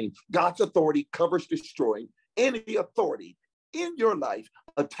also saying God's authority covers destroying any authority in your life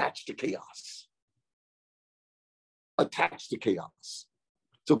attached to chaos. Attached to chaos.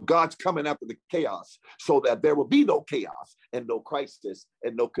 So God's coming after the chaos so that there will be no chaos and no crisis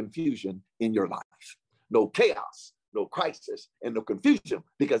and no confusion in your life. No chaos, no crisis, and no confusion,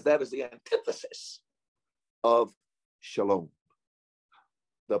 because that is the antithesis of shalom.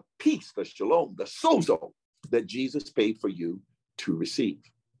 The peace, the shalom, the sozo that Jesus paid for you to receive.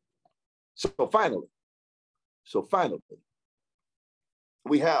 So finally,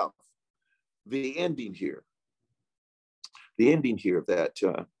 we have the ending here. The ending here that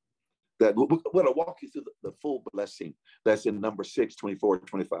we're going to walk you through the full blessing that's in number 6, 24,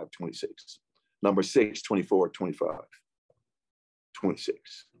 25, 26. Number 6, 24, 25,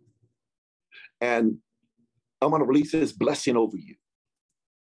 26. And I'm going to release this blessing over you.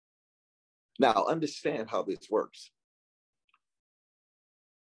 Now, understand how this works.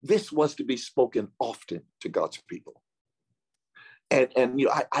 This was to be spoken often to God's people. And you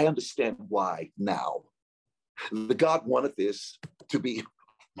know, I understand why now. The God wanted this to be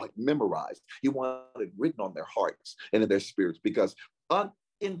like memorized. He wanted it written on their hearts and in their spirits, because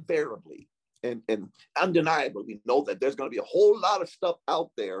invariably and undeniably, we know that there's going to be a whole lot of stuff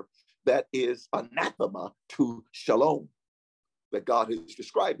out there that is anathema to shalom that God is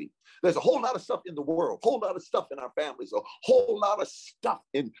describing. There's a whole lot of stuff in the world, a whole lot of stuff in our families, a whole lot of stuff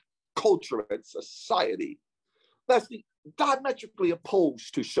in culture and society that's diametrically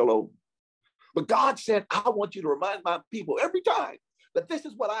opposed to shalom. But God said, I want you to remind my people every time that this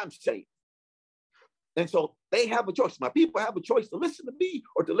is what I'm saying. And so they have a choice. My people have a choice to listen to me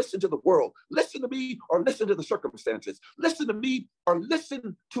or to listen to the world. Listen to me or listen to the circumstances. Listen to me or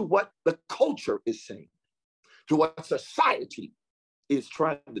listen to what the culture is saying, to what society is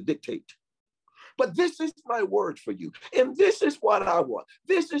trying to dictate. But this is my word for you. And this is what I want.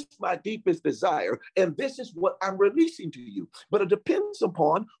 This is my deepest desire. And this is what I'm releasing to you. But it depends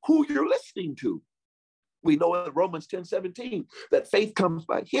upon who you're listening to. We know in Romans 10:17 that faith comes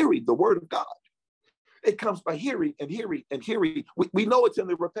by hearing the word of God. It comes by hearing and hearing and hearing. We know it's in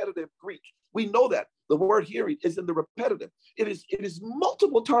the repetitive Greek. We know that the word hearing is in the repetitive. It is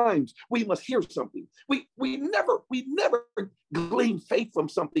multiple times we must hear something. We never glean faith from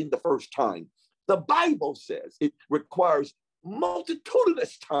something the first time. The Bible says it requires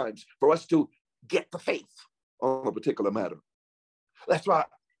multitudinous times for us to get the faith on a particular matter. That's why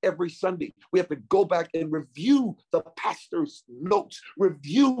every Sunday we have to go back and review the pastor's notes,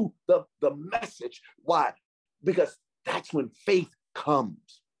 review the message. Why? Because that's when faith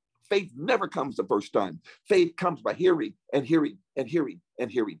comes. Faith never comes the first time. Faith comes by hearing and hearing and hearing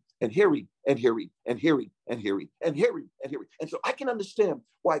and hearing and hearing and hearing and hearing and hearing and hearing and hearing. And so I can understand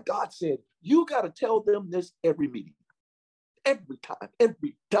why God said, you got to tell them this every meeting. Every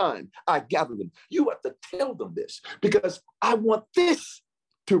time I gather them, you have to tell them this, because I want this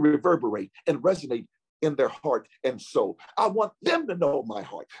to reverberate and resonate in their heart and soul. I want them to know my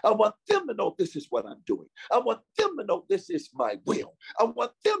heart. I want them to know this is what I'm doing. I want them to know this is my will. I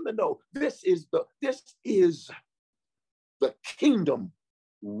want them to know this is the kingdom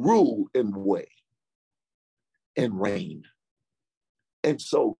rule and way and reign. And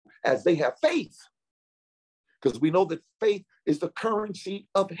so as they have faith, because we know that faith is the currency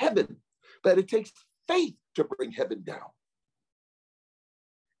of heaven, that it takes faith to bring heaven down.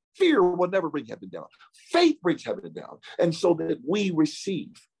 Fear will never bring heaven down. Faith brings heaven down. And so that we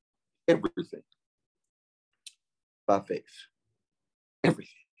receive everything by faith.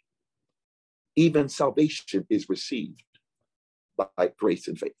 Everything. Even salvation is received by grace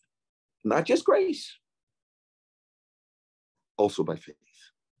and faith. Not just grace, also by faith.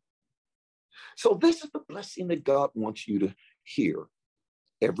 So this is the blessing that God wants you to hear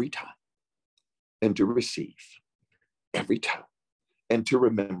every time and to receive every time and to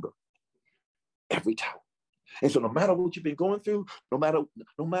remember every time. And so no matter what you've been going through, no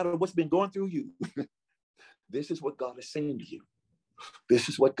matter what's been going through you, this is what God is saying to you. This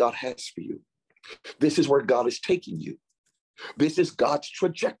is what God has for you. This is where God is taking you. This is God's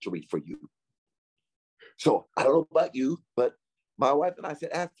trajectory for you. So I don't know about you, but my wife and I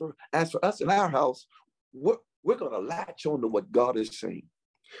said, as for us in our house, we're going to latch on to what God is saying.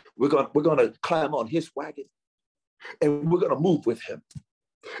 We're going to climb on his wagon, and we're going to move with him.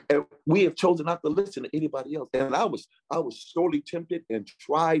 And we have chosen not to listen to anybody else. And I was sorely tempted and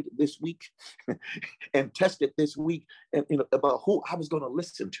tried this week and tested this week and about who I was going to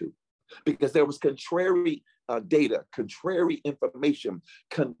listen to, because there was contrary data, contrary information,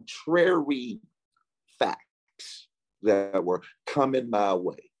 contrary facts that were coming my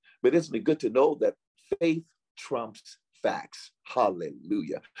way. But isn't it good to know that faith trumps facts?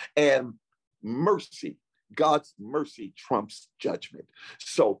 Hallelujah. And mercy, God's mercy trumps judgment.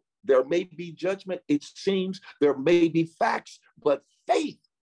 So there may be judgment, it seems, there may be facts, but faith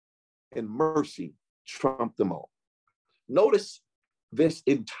and mercy trump them all. Notice this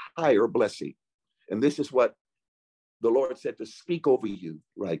entire blessing. And this is what the Lord said to speak over you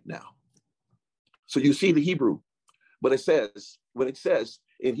right now. So you see the Hebrew, but when it says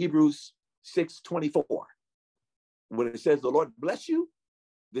in Hebrews 6:24, when it says the Lord bless you,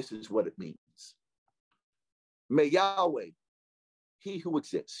 this is what it means. May Yahweh, he who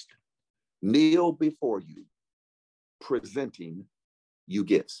exists, kneel before you, presenting you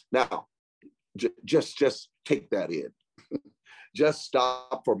gifts. Now, just take that in. Just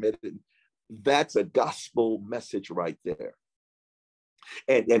stop for a minute. That's a gospel message right there.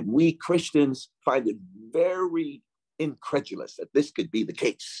 And we Christians find it very incredulous that this could be the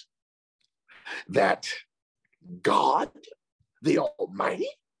case. That God, the Almighty,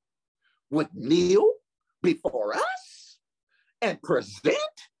 would kneel before us and present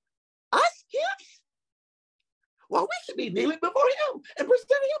us gifts? Well, we should be kneeling before him and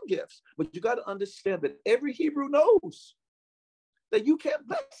presenting him gifts. But you got to understand that every Hebrew knows that you can't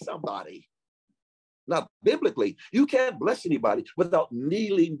bless somebody. Not biblically, you can't bless anybody without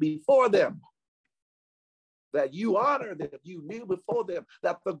kneeling before them. That you honor them, you kneel before them,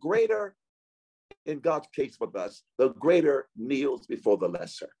 that the greater, in God's case with us, the greater kneels before the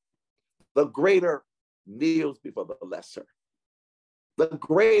lesser. The greater kneels before the lesser. The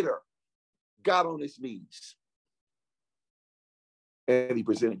greater got on his knees and he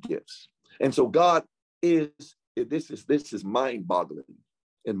presented gifts. And so God this is mind-boggling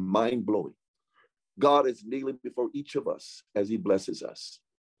and mind-blowing. God is kneeling before each of us as he blesses us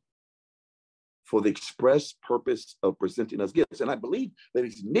for the express purpose of presenting us gifts. And I believe that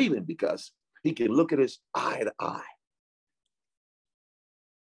he's kneeling because he can look at us eye to eye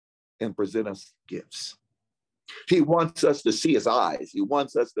and present us gifts. He wants us to see his eyes. He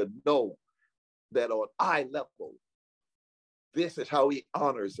wants us to know that on eye level, this is how he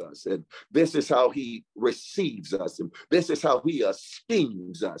honors us, and this is how he receives us, and this is how he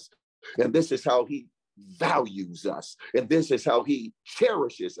esteems us, and this is how he values us, and this is how he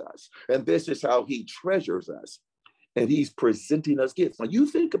cherishes us, and this is how he treasures us. And he's presenting us gifts. Now you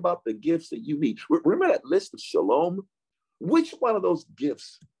think about the gifts that you need. Remember that list of shalom? Which one of those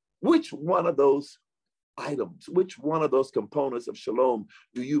gifts, which one of those items, which one of those components of shalom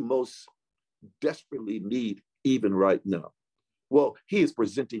do you most desperately need even right now? Well, he is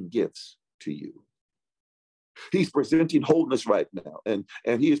presenting gifts to you. He's presenting wholeness right now,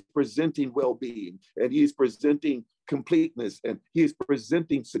 and he is presenting well-being, and he is presenting completeness, and he is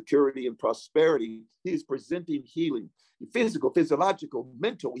presenting security and prosperity. He is presenting healing, physical, physiological,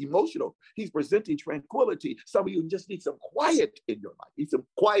 mental, emotional. He's presenting tranquility. Some of you just need some quiet in your life. Need some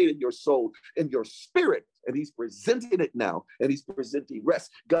quiet in your soul, in your spirit, and he's presenting it now, and he's presenting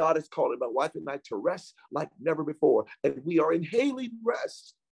rest. God is calling my wife and I to rest like never before, and we are inhaling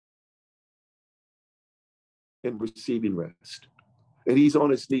rest and receiving rest. And he's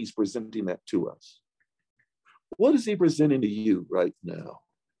on his knees presenting that to us. What is he presenting to you right now?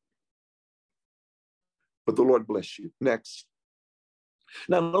 But the Lord bless you. Next.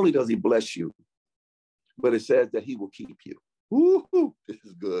 Not only does he bless you, but it says that he will keep you. Woo-hoo, this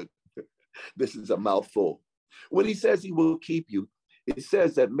is good. This is a mouthful. When he says he will keep you, it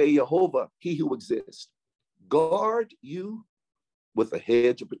says that may Jehovah, he who exists, guard you with a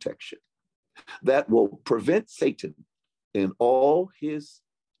hedge of protection that will prevent Satan and all his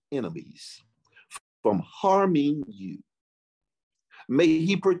enemies from harming you. May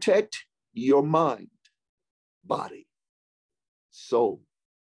he protect your mind, body, soul,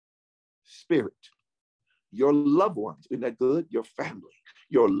 spirit, your loved ones. Isn't that good? Your family,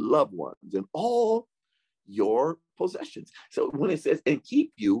 your loved ones, and all your possessions. So when it says, and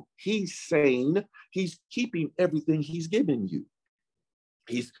keep you, he's saying he's keeping everything he's given you.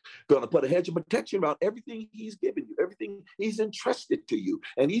 He's going to put a hedge of protection around everything he's given you, everything he's entrusted to you.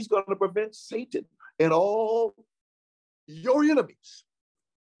 And he's going to prevent Satan and all your enemies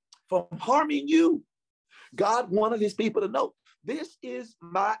from harming you. God wanted his people to know, this is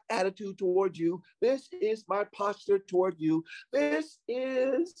my attitude toward you. This is my posture toward you. This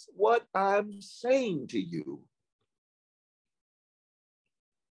is what I'm saying to you.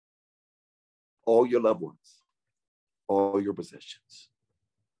 all your loved ones, all your possessions.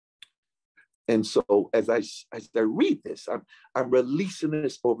 And so as I read this, I'm releasing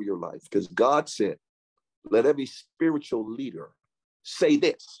this over your life, because God said, let every spiritual leader say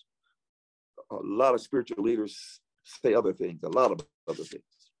this. A lot of spiritual leaders say other things, a lot of other things.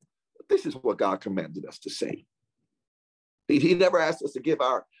 But this is what God commanded us to say. He never asked us to give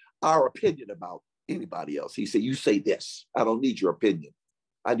our opinion about anybody else. He said, you say this. I don't need your opinion.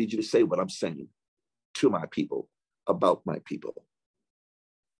 I need you to say what I'm saying to my people, about my people.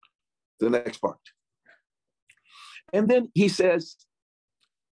 The next part. And then he says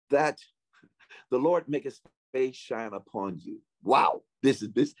that the Lord make his face shine upon you. Wow, this,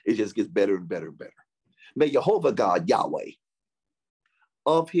 it just gets better and better and better. May Jehovah God, Yahweh,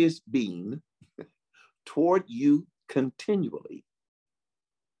 of his being toward you continually.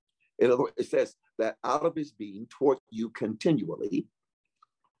 In other words, it says that out of his being toward you continually,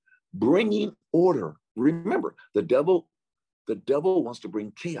 bringing order. Remember, the devil wants to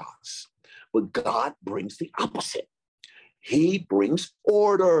bring chaos, but God brings the opposite. He brings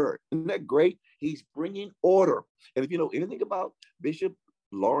order. Isn't that great? He's bringing order. And if you know anything about Bishop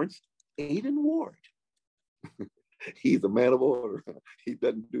Lawrence Aiden Ward, he's a man of order. He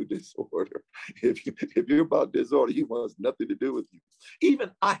doesn't do disorder. If you're about disorder, he wants nothing to do with you.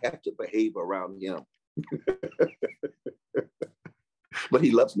 Even I have to behave around him. But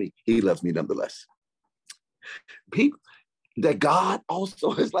he loves me. He loves me nonetheless. People, that God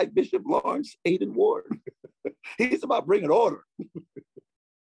also is like Bishop Lawrence Aiden Ward. He's about bringing order.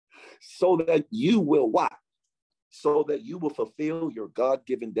 So that you will what? So that you will fulfill your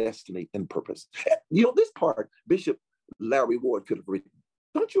God-given destiny and purpose. You know, this part, Bishop Larry Ward could have written.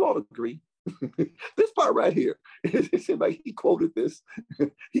 Don't you all agree? This part right here, it seemed like he quoted this.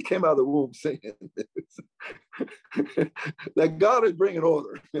 He came out of the womb saying this. That God is bringing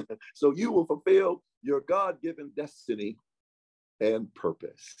order. So you will fulfill your God-given destiny and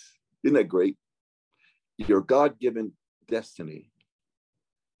purpose. Isn't that great? Your God-given destiny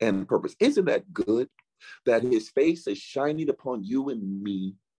and purpose. Isn't that good? That his face is shining upon you and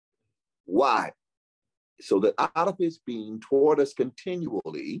me. Why? So that out of his being toward us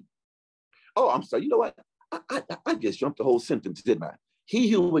continually. Oh, I'm sorry. You know what? I just jumped the whole sentence, didn't I? He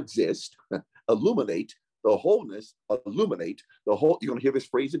who exists, illuminate the wholeness, illuminate the whole, you're going to hear this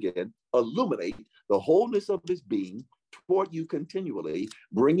phrase again, illuminate the wholeness of his being toward you continually,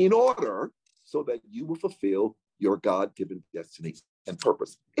 bringing order so that you will fulfill your God-given destiny and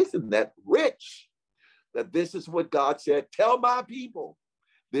purpose. Isn't that rich? That this is what God said, tell my people,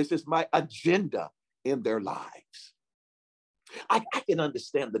 this is my agenda in their lives. I can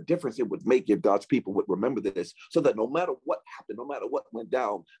understand the difference it would make if God's people would remember this, so that no matter what happened, no matter what went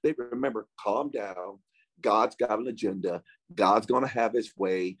down, they remember, calm down. God's got an agenda. God's going to have his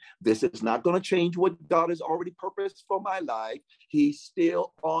way. This is not going to change what God has already purposed for my life. He's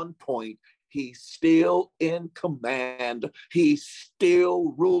still on point. He's still in command. He's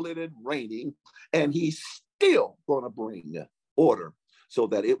still ruling and reigning, and he's still going to bring order so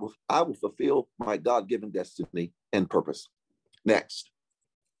that I will fulfill my God-given destiny and purpose. Next.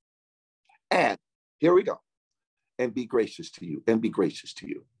 And here we go. And be gracious to you, and be gracious to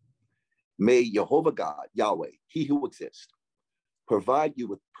you. May Jehovah God, Yahweh, he who exists, provide you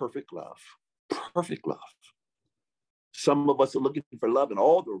with perfect love. Perfect love. Some of us are looking for love in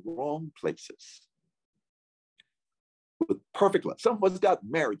all the wrong places. With perfect love. Some of us got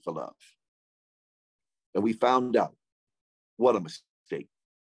married for love. And we found out what a mistake.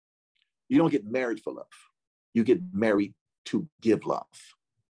 You don't get married for love. You get married to give love.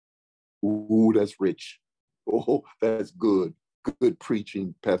 Ooh, that's rich. Oh, that's good. Good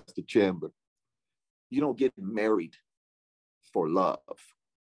preaching, Pastor Chandler. You don't get married for love.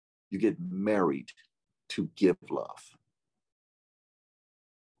 You get married to give love.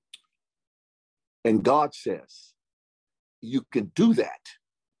 And God says, you can do that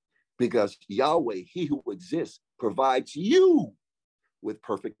because Yahweh, he who exists, provides you with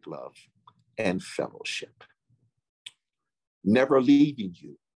perfect love and fellowship, never leaving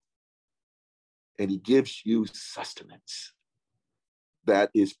you. And he gives you sustenance.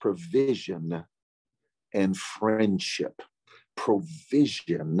 That is provision and friendship.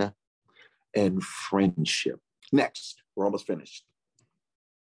 Provision and friendship. Next, we're almost finished.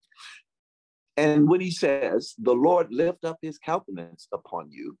 And when he says, the Lord lift up his countenance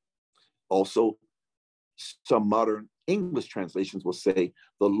upon you, also some modern English translations will say,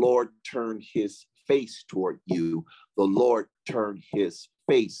 the Lord turned his face toward you. The Lord turned his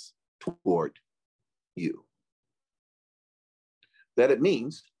face toward you. That it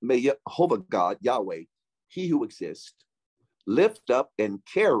means, may Jehovah God, Yahweh, he who exists, lift up and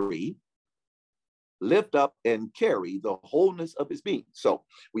carry lift up and carry the wholeness of his being. So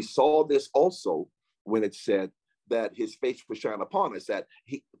we saw this also when it said that his face would shine upon us, that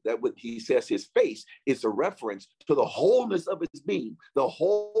what he says his face is a reference to the wholeness of his being, the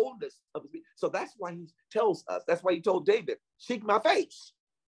wholeness of his being. So that's why he tells us, that's why he told David, seek my face.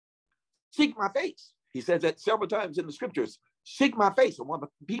 Seek my face. He says that several times in the scriptures, seek my face. I want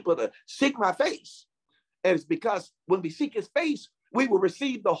people to seek my face. And it's because when we seek his face, we will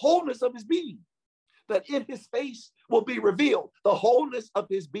receive the wholeness of his being. That in his face will be revealed the wholeness of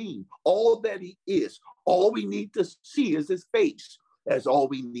his being, all that he is. All we need to see is his face. That's all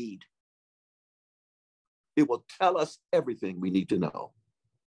we need. It will tell us everything we need to know.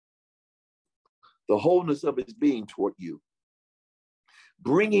 The wholeness of his being toward you.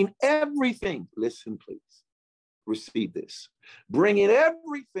 Bringing everything, listen please, receive this. Bringing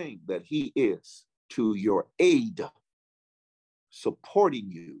everything that he is to your aid,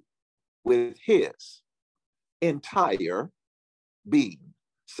 supporting you with his entire being,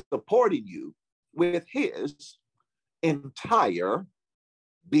 supporting you with his entire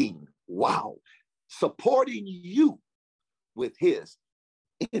being. Wow. Supporting you with his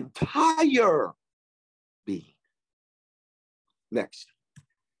entire being. Next.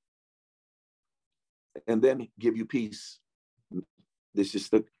 And then give you peace. This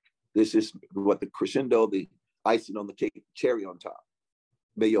is what the crescendo, the icing on the cake, cherry on top.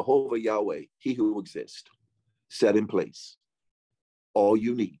 May Jehovah Yahweh, he who exists, set in place all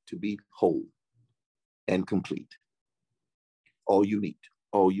you need to be whole and complete. All you need,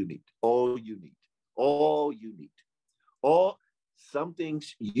 all you need, all you need, all you need. All some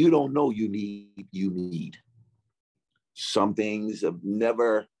things you don't know you need, you need. Some things have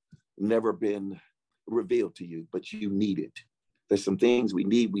never been revealed to you, but you need it. There's some things we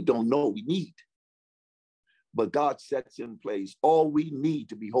need, we don't know we need. But God sets in place all we need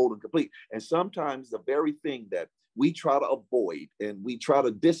to be whole and complete. And sometimes the very thing that we try to avoid and we try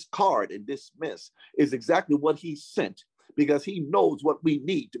to discard and dismiss is exactly what he sent, because he knows what we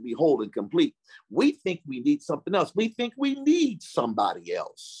need to be whole and complete. We think we need something else. We think we need somebody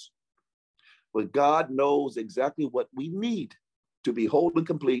else. But God knows exactly what we need to be whole and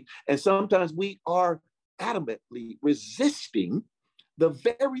complete. And sometimes we are adamantly resisting the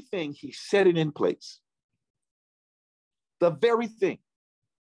very thing he set it in place. The very thing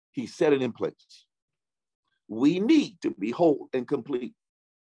he set it in place. We need to be whole and complete.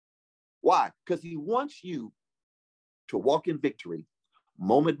 Why? Because he wants you to walk in victory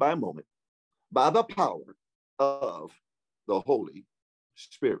moment by moment by the power of the Holy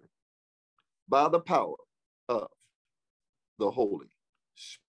Spirit. By the power of the Holy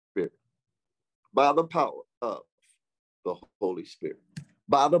Spirit. By the power of the Holy Spirit.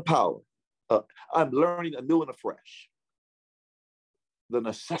 By the power of, I'm learning anew and afresh the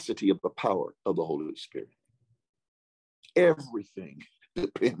necessity of the power of the Holy Spirit. Everything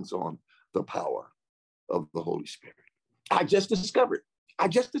depends on the power of the Holy Spirit. I just discovered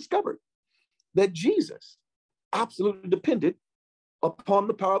that Jesus absolutely depended upon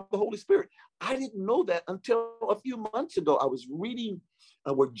the power of the Holy Spirit. I didn't know that until a few months ago. I was reading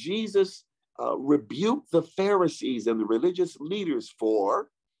where Jesus rebuked the Pharisees and the religious leaders for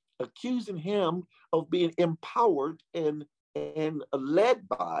accusing him of being empowered and led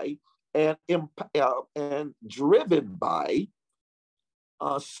by and driven by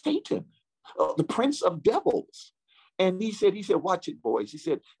Satan, the prince of devils. And he said, watch it, boys. He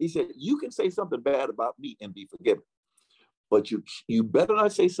said, you can say something bad about me and be forgiven, but you better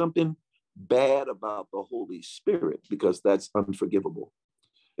not say something bad about the Holy Spirit, because that's unforgivable.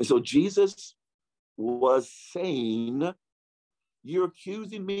 And so Jesus was saying, you're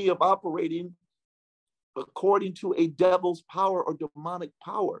accusing me of operating according to a devil's power or demonic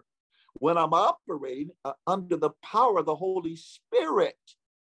power, when I'm operating under the power of the Holy Spirit.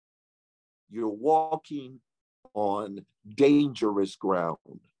 You're walking on dangerous ground.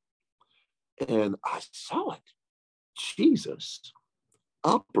 And I saw it. Jesus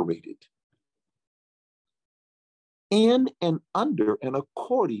operated in and under and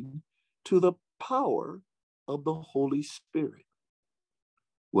according to the power of the Holy Spirit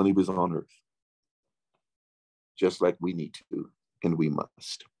when he was on earth. Just like we need to, and we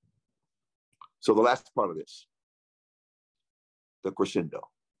must. So the last part of this, the crescendo,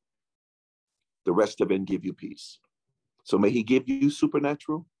 the rest of it give you peace. So may he give you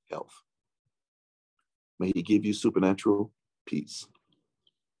supernatural health. May he give you supernatural peace.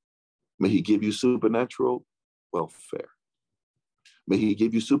 May he give you supernatural welfare. May he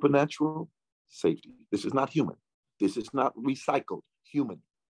give you supernatural safety. This is not human. This is not recycled human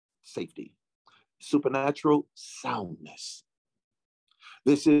safety. Supernatural soundness.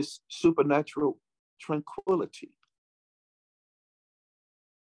 This is supernatural tranquility,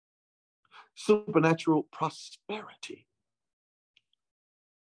 supernatural prosperity.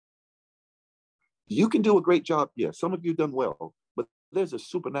 You can do a great job. Yeah, some of you done well, but there's a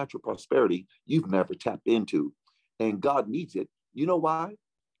supernatural prosperity you've never tapped into, and God needs it. You know why?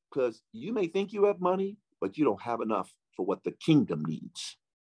 Because you may think you have money, but you don't have enough for what the kingdom needs.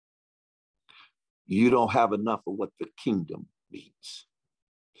 You don't have enough for what the kingdom needs.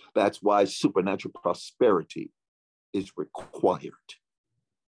 That's why supernatural prosperity is required.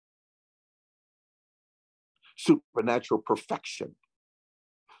 Supernatural perfection,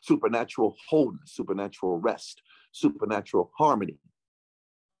 supernatural wholeness, supernatural rest, supernatural harmony,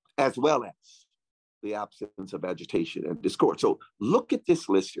 as well as the absence of agitation and discord. So look at this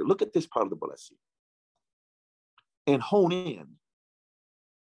list here. Look at this part of the blessing and hone in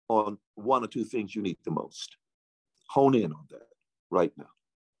on one or two things you need the most. Hone in on that right now.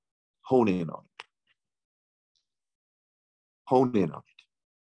 Hone in on it. Hone in on it.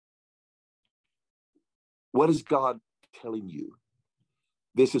 What is God telling you?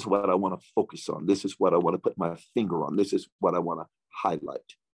 This is what I want to focus on. This is what I want to put my finger on. This is what I want to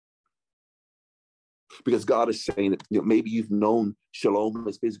highlight. Because God is saying that, maybe you've known shalom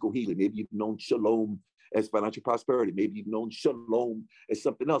as physical healing. Maybe you've known shalom as financial prosperity. Maybe you've known shalom as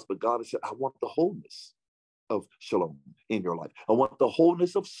something else. But God has said, I want the wholeness of shalom in your life. I want the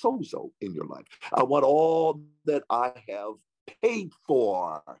wholeness of sozo in your life. I want all that I have paid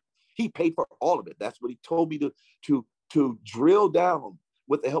for. He paid for all of it. That's what he told me to drill down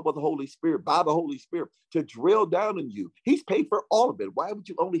with the help of the Holy Spirit, by the Holy Spirit, to drill down in you. He's paid for all of it. Why would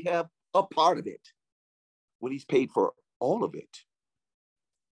you only have a part of it when he's paid for all of it?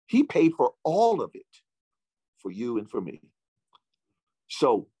 He paid for all of it for you and for me.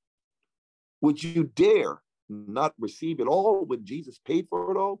 So would you dare not receive it all when Jesus paid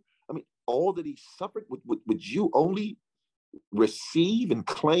for it all? I mean, all that he suffered, would you only receive and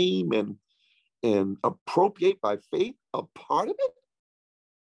claim and appropriate by faith a part of it?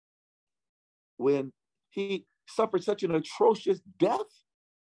 When he suffered such an atrocious death,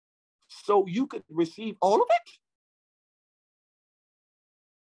 so you could receive all of it?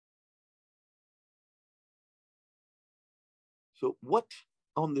 So what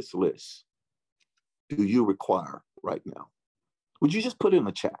on this list do you require right now? Would you just put it in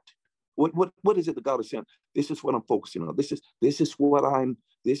the chat? What is it that God is saying? This is what I'm focusing on. This is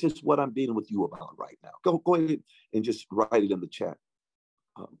what I'm dealing with you about right now. Go ahead and just write it in the chat.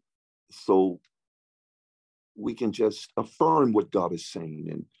 So we can just affirm what God is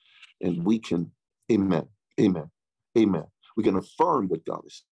saying, and we can, amen, amen, amen. We can affirm what God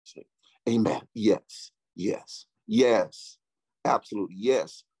is saying. Amen. Yes, yes, yes, absolutely.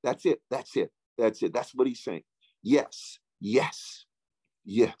 Yes. That's it. That's it. That's it. That's what he's saying. Yes, yes,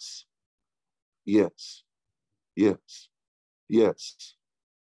 yes, yes, yes, yes,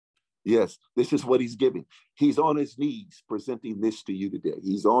 yes. This is what he's giving. He's on his knees presenting this to you today.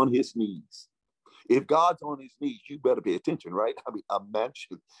 He's on his knees. If God's on his knees, you better pay attention, right? I mean,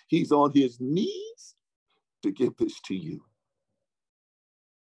 imagine he's on his knees to give this to you.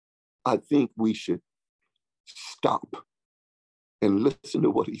 I think we should stop and listen to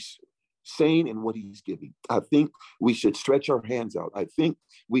what he's saying and what he's giving. I think we should stretch our hands out. I think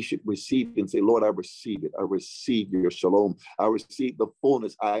we should receive and say, Lord, I receive it. I receive your shalom. I receive the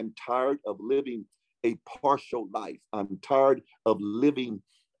fullness. I'm tired of living a partial life. I'm tired of living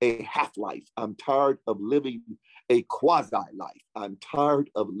a half life. I'm tired of living a quasi life. I'm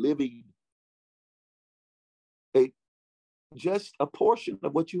tired of living just a portion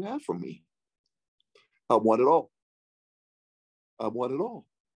of what you have for me. I want it all. I want it all.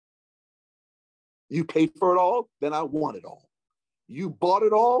 You paid for it all, then I want it all. You bought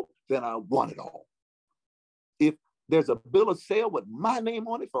it all, then I want it all. If there's a bill of sale with my name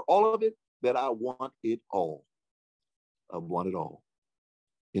on it for all of it, then I want it all. I want it all.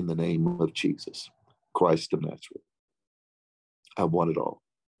 In the name of Jesus, Christ of Nazareth. I want it all.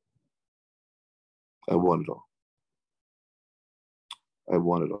 I want it all. I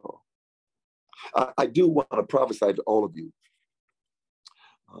want it all. I do want to prophesy to all of you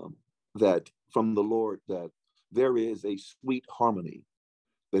that from the Lord, that there is a sweet harmony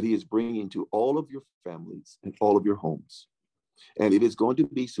that he is bringing to all of your families and all of your homes. And it is going to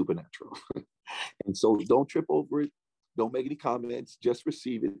be supernatural. And so don't trip over it. Don't make any comments. Just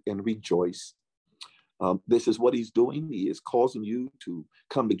receive it and rejoice. This is what he's doing. He is causing you to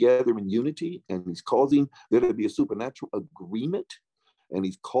come together in unity, and he's causing there to be a supernatural agreement, and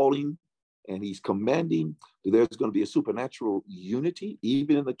he's calling And he's commanding that there's going to be a supernatural unity,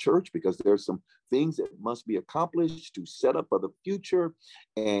 even in the church, because there's some things that must be accomplished to set up for the future.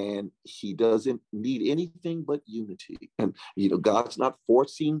 And he doesn't need anything but unity. And, God's not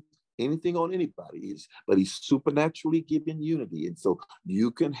forcing anything on anybody, but he's supernaturally giving unity. And so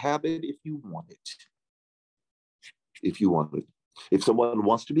you can have it if you want it. If you want it. If someone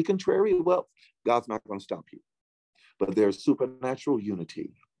wants to be contrary, well, God's not going to stop you. But there's supernatural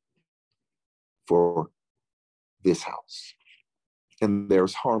unity for this house. And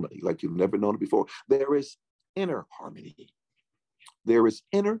there's harmony like you've never known it before. There is inner harmony. There is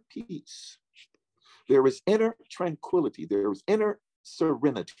inner peace. There is inner tranquility. There is inner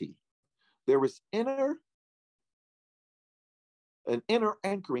serenity. There is an inner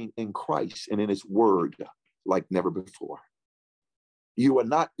anchoring in Christ and in his word like never before. You are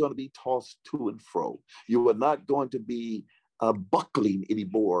not going to be tossed to and fro. You are not going to be buckling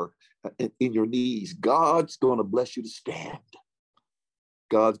anymore in your knees. God's going to bless you to stand.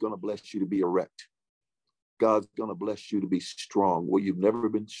 God's going to bless you to be erect. God's going to bless you to be strong where you've never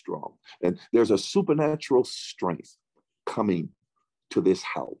been strong. And there's a supernatural strength coming to this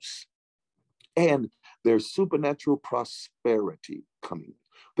house. And there's supernatural prosperity coming.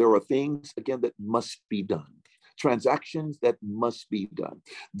 There are things, again, that must be done. Transactions that must be done.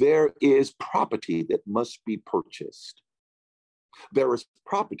 There is property that must be purchased. There is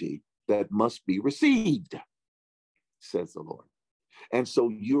property that must be received, says the Lord. And so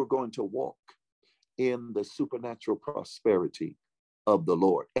you're going to walk in the supernatural prosperity of the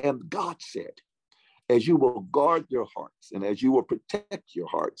Lord. And God said, as you will guard your hearts and as you will protect your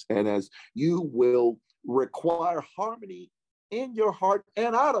hearts and as you will require harmony in your heart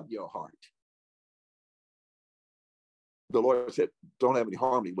and out of your heart. The Lord said, don't have any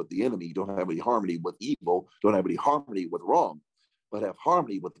harmony with the enemy. Don't have any harmony with evil. Don't have any harmony with wrong, but have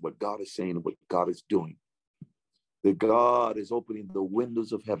harmony with what God is saying and what God is doing. That God is opening the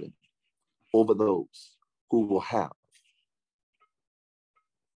windows of heaven over those who will have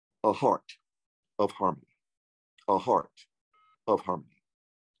a heart of harmony, a heart of harmony,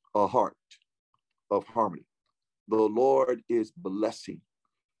 a heart of harmony. The Lord is blessing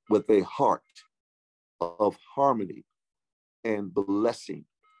with a heart of harmony and blessing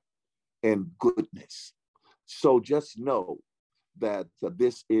and goodness. So just know that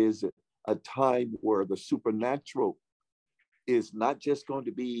this is a time where the supernatural is not just going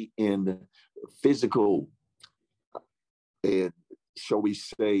to be in physical and, shall we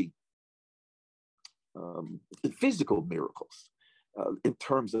say, physical miracles in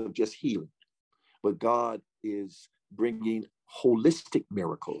terms of just healing, but God is bringing holistic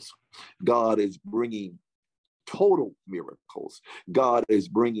miracles. God is bringing total miracles. God is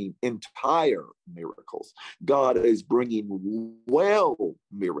bringing entire miracles. God is bringing well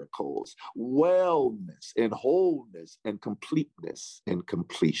miracles, wellness and wholeness and completeness and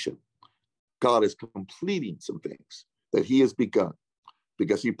completion. God is completing some things that he has begun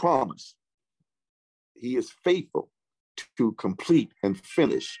because he promised. He is faithful to complete and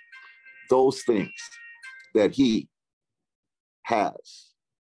finish those things that he has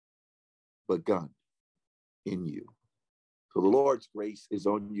begun in you. So the Lord's grace is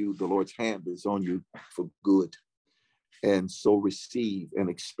on you. The Lord's hand is on you for good. And so receive and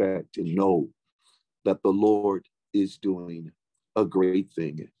expect and know that the Lord is doing a great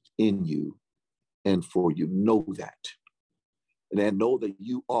thing in you and for you. Know that. And then know that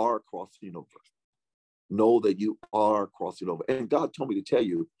you are crossing over. Know that you are crossing over. And God told me to tell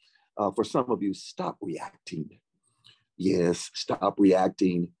you, for some of you, stop reacting. Yes, stop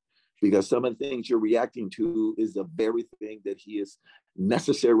reacting. Because some of the things you're reacting to is the very thing that he is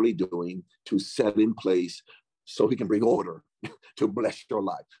necessarily doing to set in place so he can bring order to bless your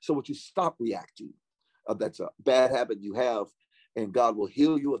life. So would you stop reacting? That's a bad habit you have, and God will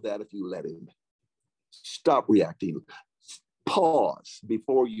heal you of that if you let him. Stop reacting. Pause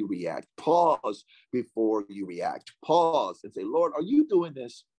before you react. Pause before you react. Pause and say, Lord, are you doing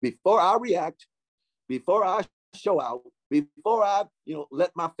this before I react, before I show out, before I,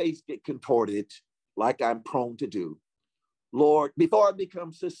 let my face get contorted like I'm prone to do? Lord, before I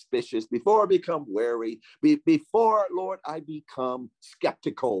become suspicious, before I become wary, before, Lord, I become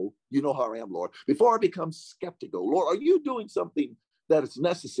skeptical, you know how I am, Lord. Before I become skeptical, Lord, are you doing something that is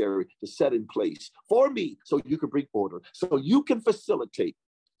necessary to set in place for me so you can bring order, so you can facilitate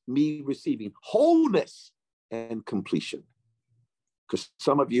me receiving wholeness and completion? Because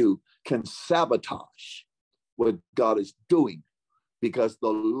some of you can sabotage what God is doing, because the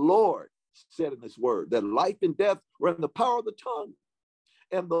Lord said in his word that life and death were in the power of the tongue.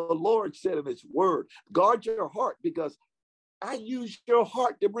 And the Lord said in his word, guard your heart, because I use your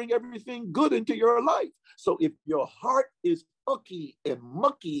heart to bring everything good into your life. So if your heart is ucky and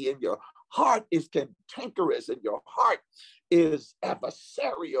mucky, and your heart is cantankerous, and your heart is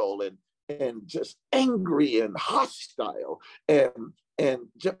adversarial and just angry and hostile, and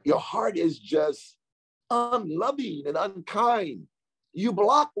your heart is just unloving and unkind, you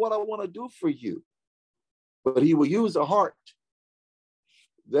block what I want to do for you. But he will use a heart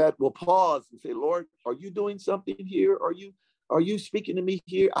that will pause and say, Lord, are you doing something here? Are you speaking to me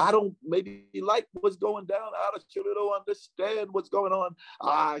here? I don't maybe like what's going down. I surely don't understand what's going on.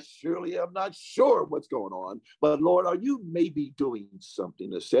 I surely am not sure what's going on. But Lord, are you maybe doing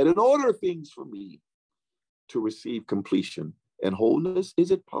something to set in order things for me to receive completion and wholeness?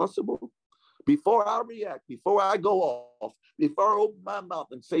 Is it possible? Before I react, before I go off, before I open my mouth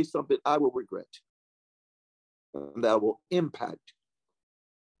and say something I will regret, and that will impact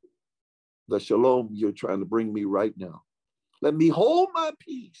the shalom you're trying to bring me right now. Let me hold my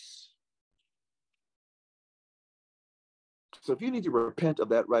peace. So if you need to repent of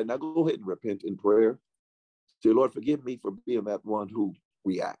that right now, go ahead and repent in prayer. Say, Lord, forgive me for being that one who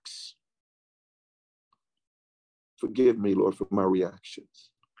reacts. Forgive me, Lord, for my reactions.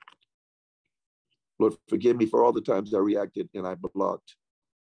 Lord, forgive me for all the times I reacted and I blocked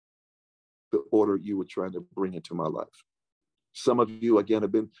the order you were trying to bring into my life. Some of you, again,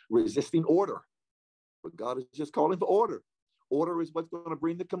 have been resisting order, but God is just calling for order. Order is what's going to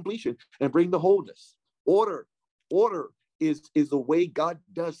bring the completion and bring the wholeness. Order is the way God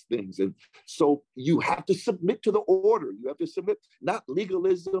does things. And so you have to submit to the order. You have to submit, not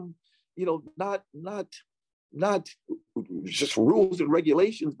legalism, not just rules and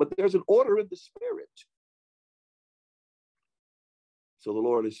regulations, but there's an order in the spirit. So the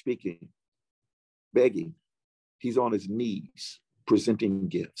Lord is speaking, begging. He's on his knees, presenting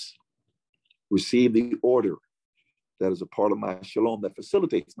gifts. Receive the order that is a part of my shalom, that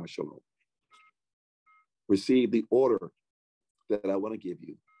facilitates my shalom. Receive the order that I want to give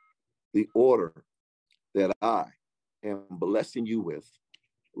you, the order that I am blessing you with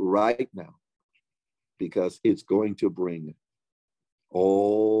right now, because it's going to bring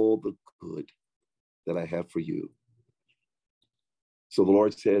all the good that I have for you. So the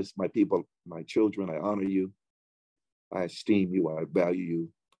Lord says, my people, my children, I honor you. I esteem you. I value you.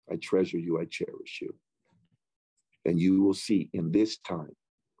 I treasure you. I cherish you. And you will see in this time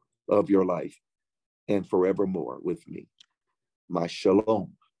of your life and forevermore with me, my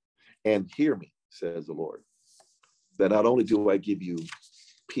shalom. And hear me, says the Lord, that not only do I give you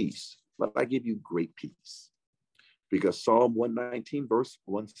peace, but I give you great peace. Because Psalm 119, verse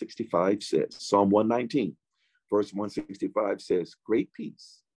 165 says, Psalm 119, verse 165 says, great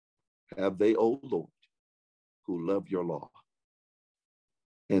peace have they, O Lord, who love your law,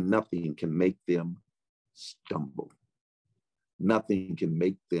 and nothing can make them stumble. Nothing can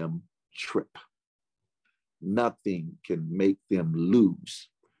make them trip. Nothing can make them lose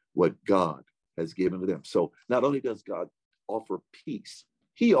what God has given to them. So not only does God offer peace,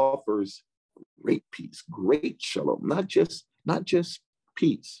 he offers great peace, great shalom, not just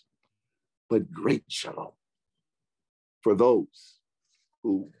peace, but great shalom for those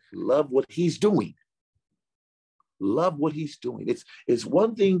who love what he's doing. Love what he's doing. It's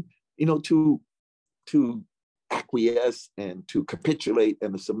one thing, to acquiesce and to capitulate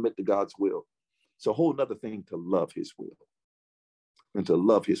and to submit to God's will. It's a whole nother thing to love his will and to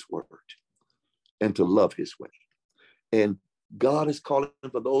love his word and to love his way. And God is calling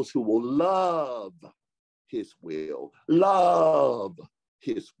for those who will love his will, love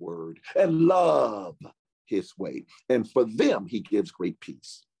his word, and love his way. And for them, he gives great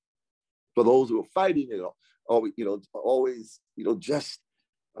peace. For those who are fighting it, always,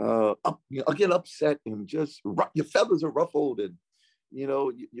 again, upset and just your feathers are ruffled, and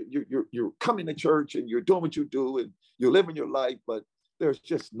you're coming to church and you're doing what you do and you're living your life, but there's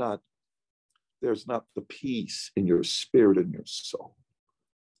not the peace in your spirit and your soul.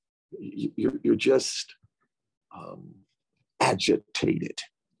 You're just agitated.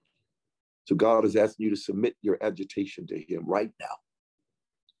 So God is asking you to submit your agitation to him right now.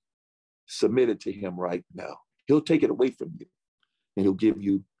 Submit it to him right now. He'll take it away from you and he'll give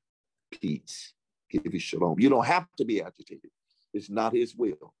you peace, give you shalom. You don't have to be agitated. It's not his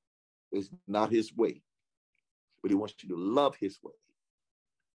will. It's not his way. But he wants you to love his way.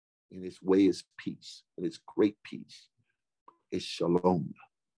 And his way is peace. And it's great peace. It's shalom.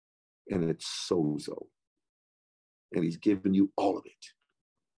 And it's sozo. And he's given you all of it.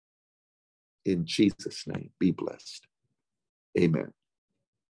 In Jesus' name, be blessed. Amen.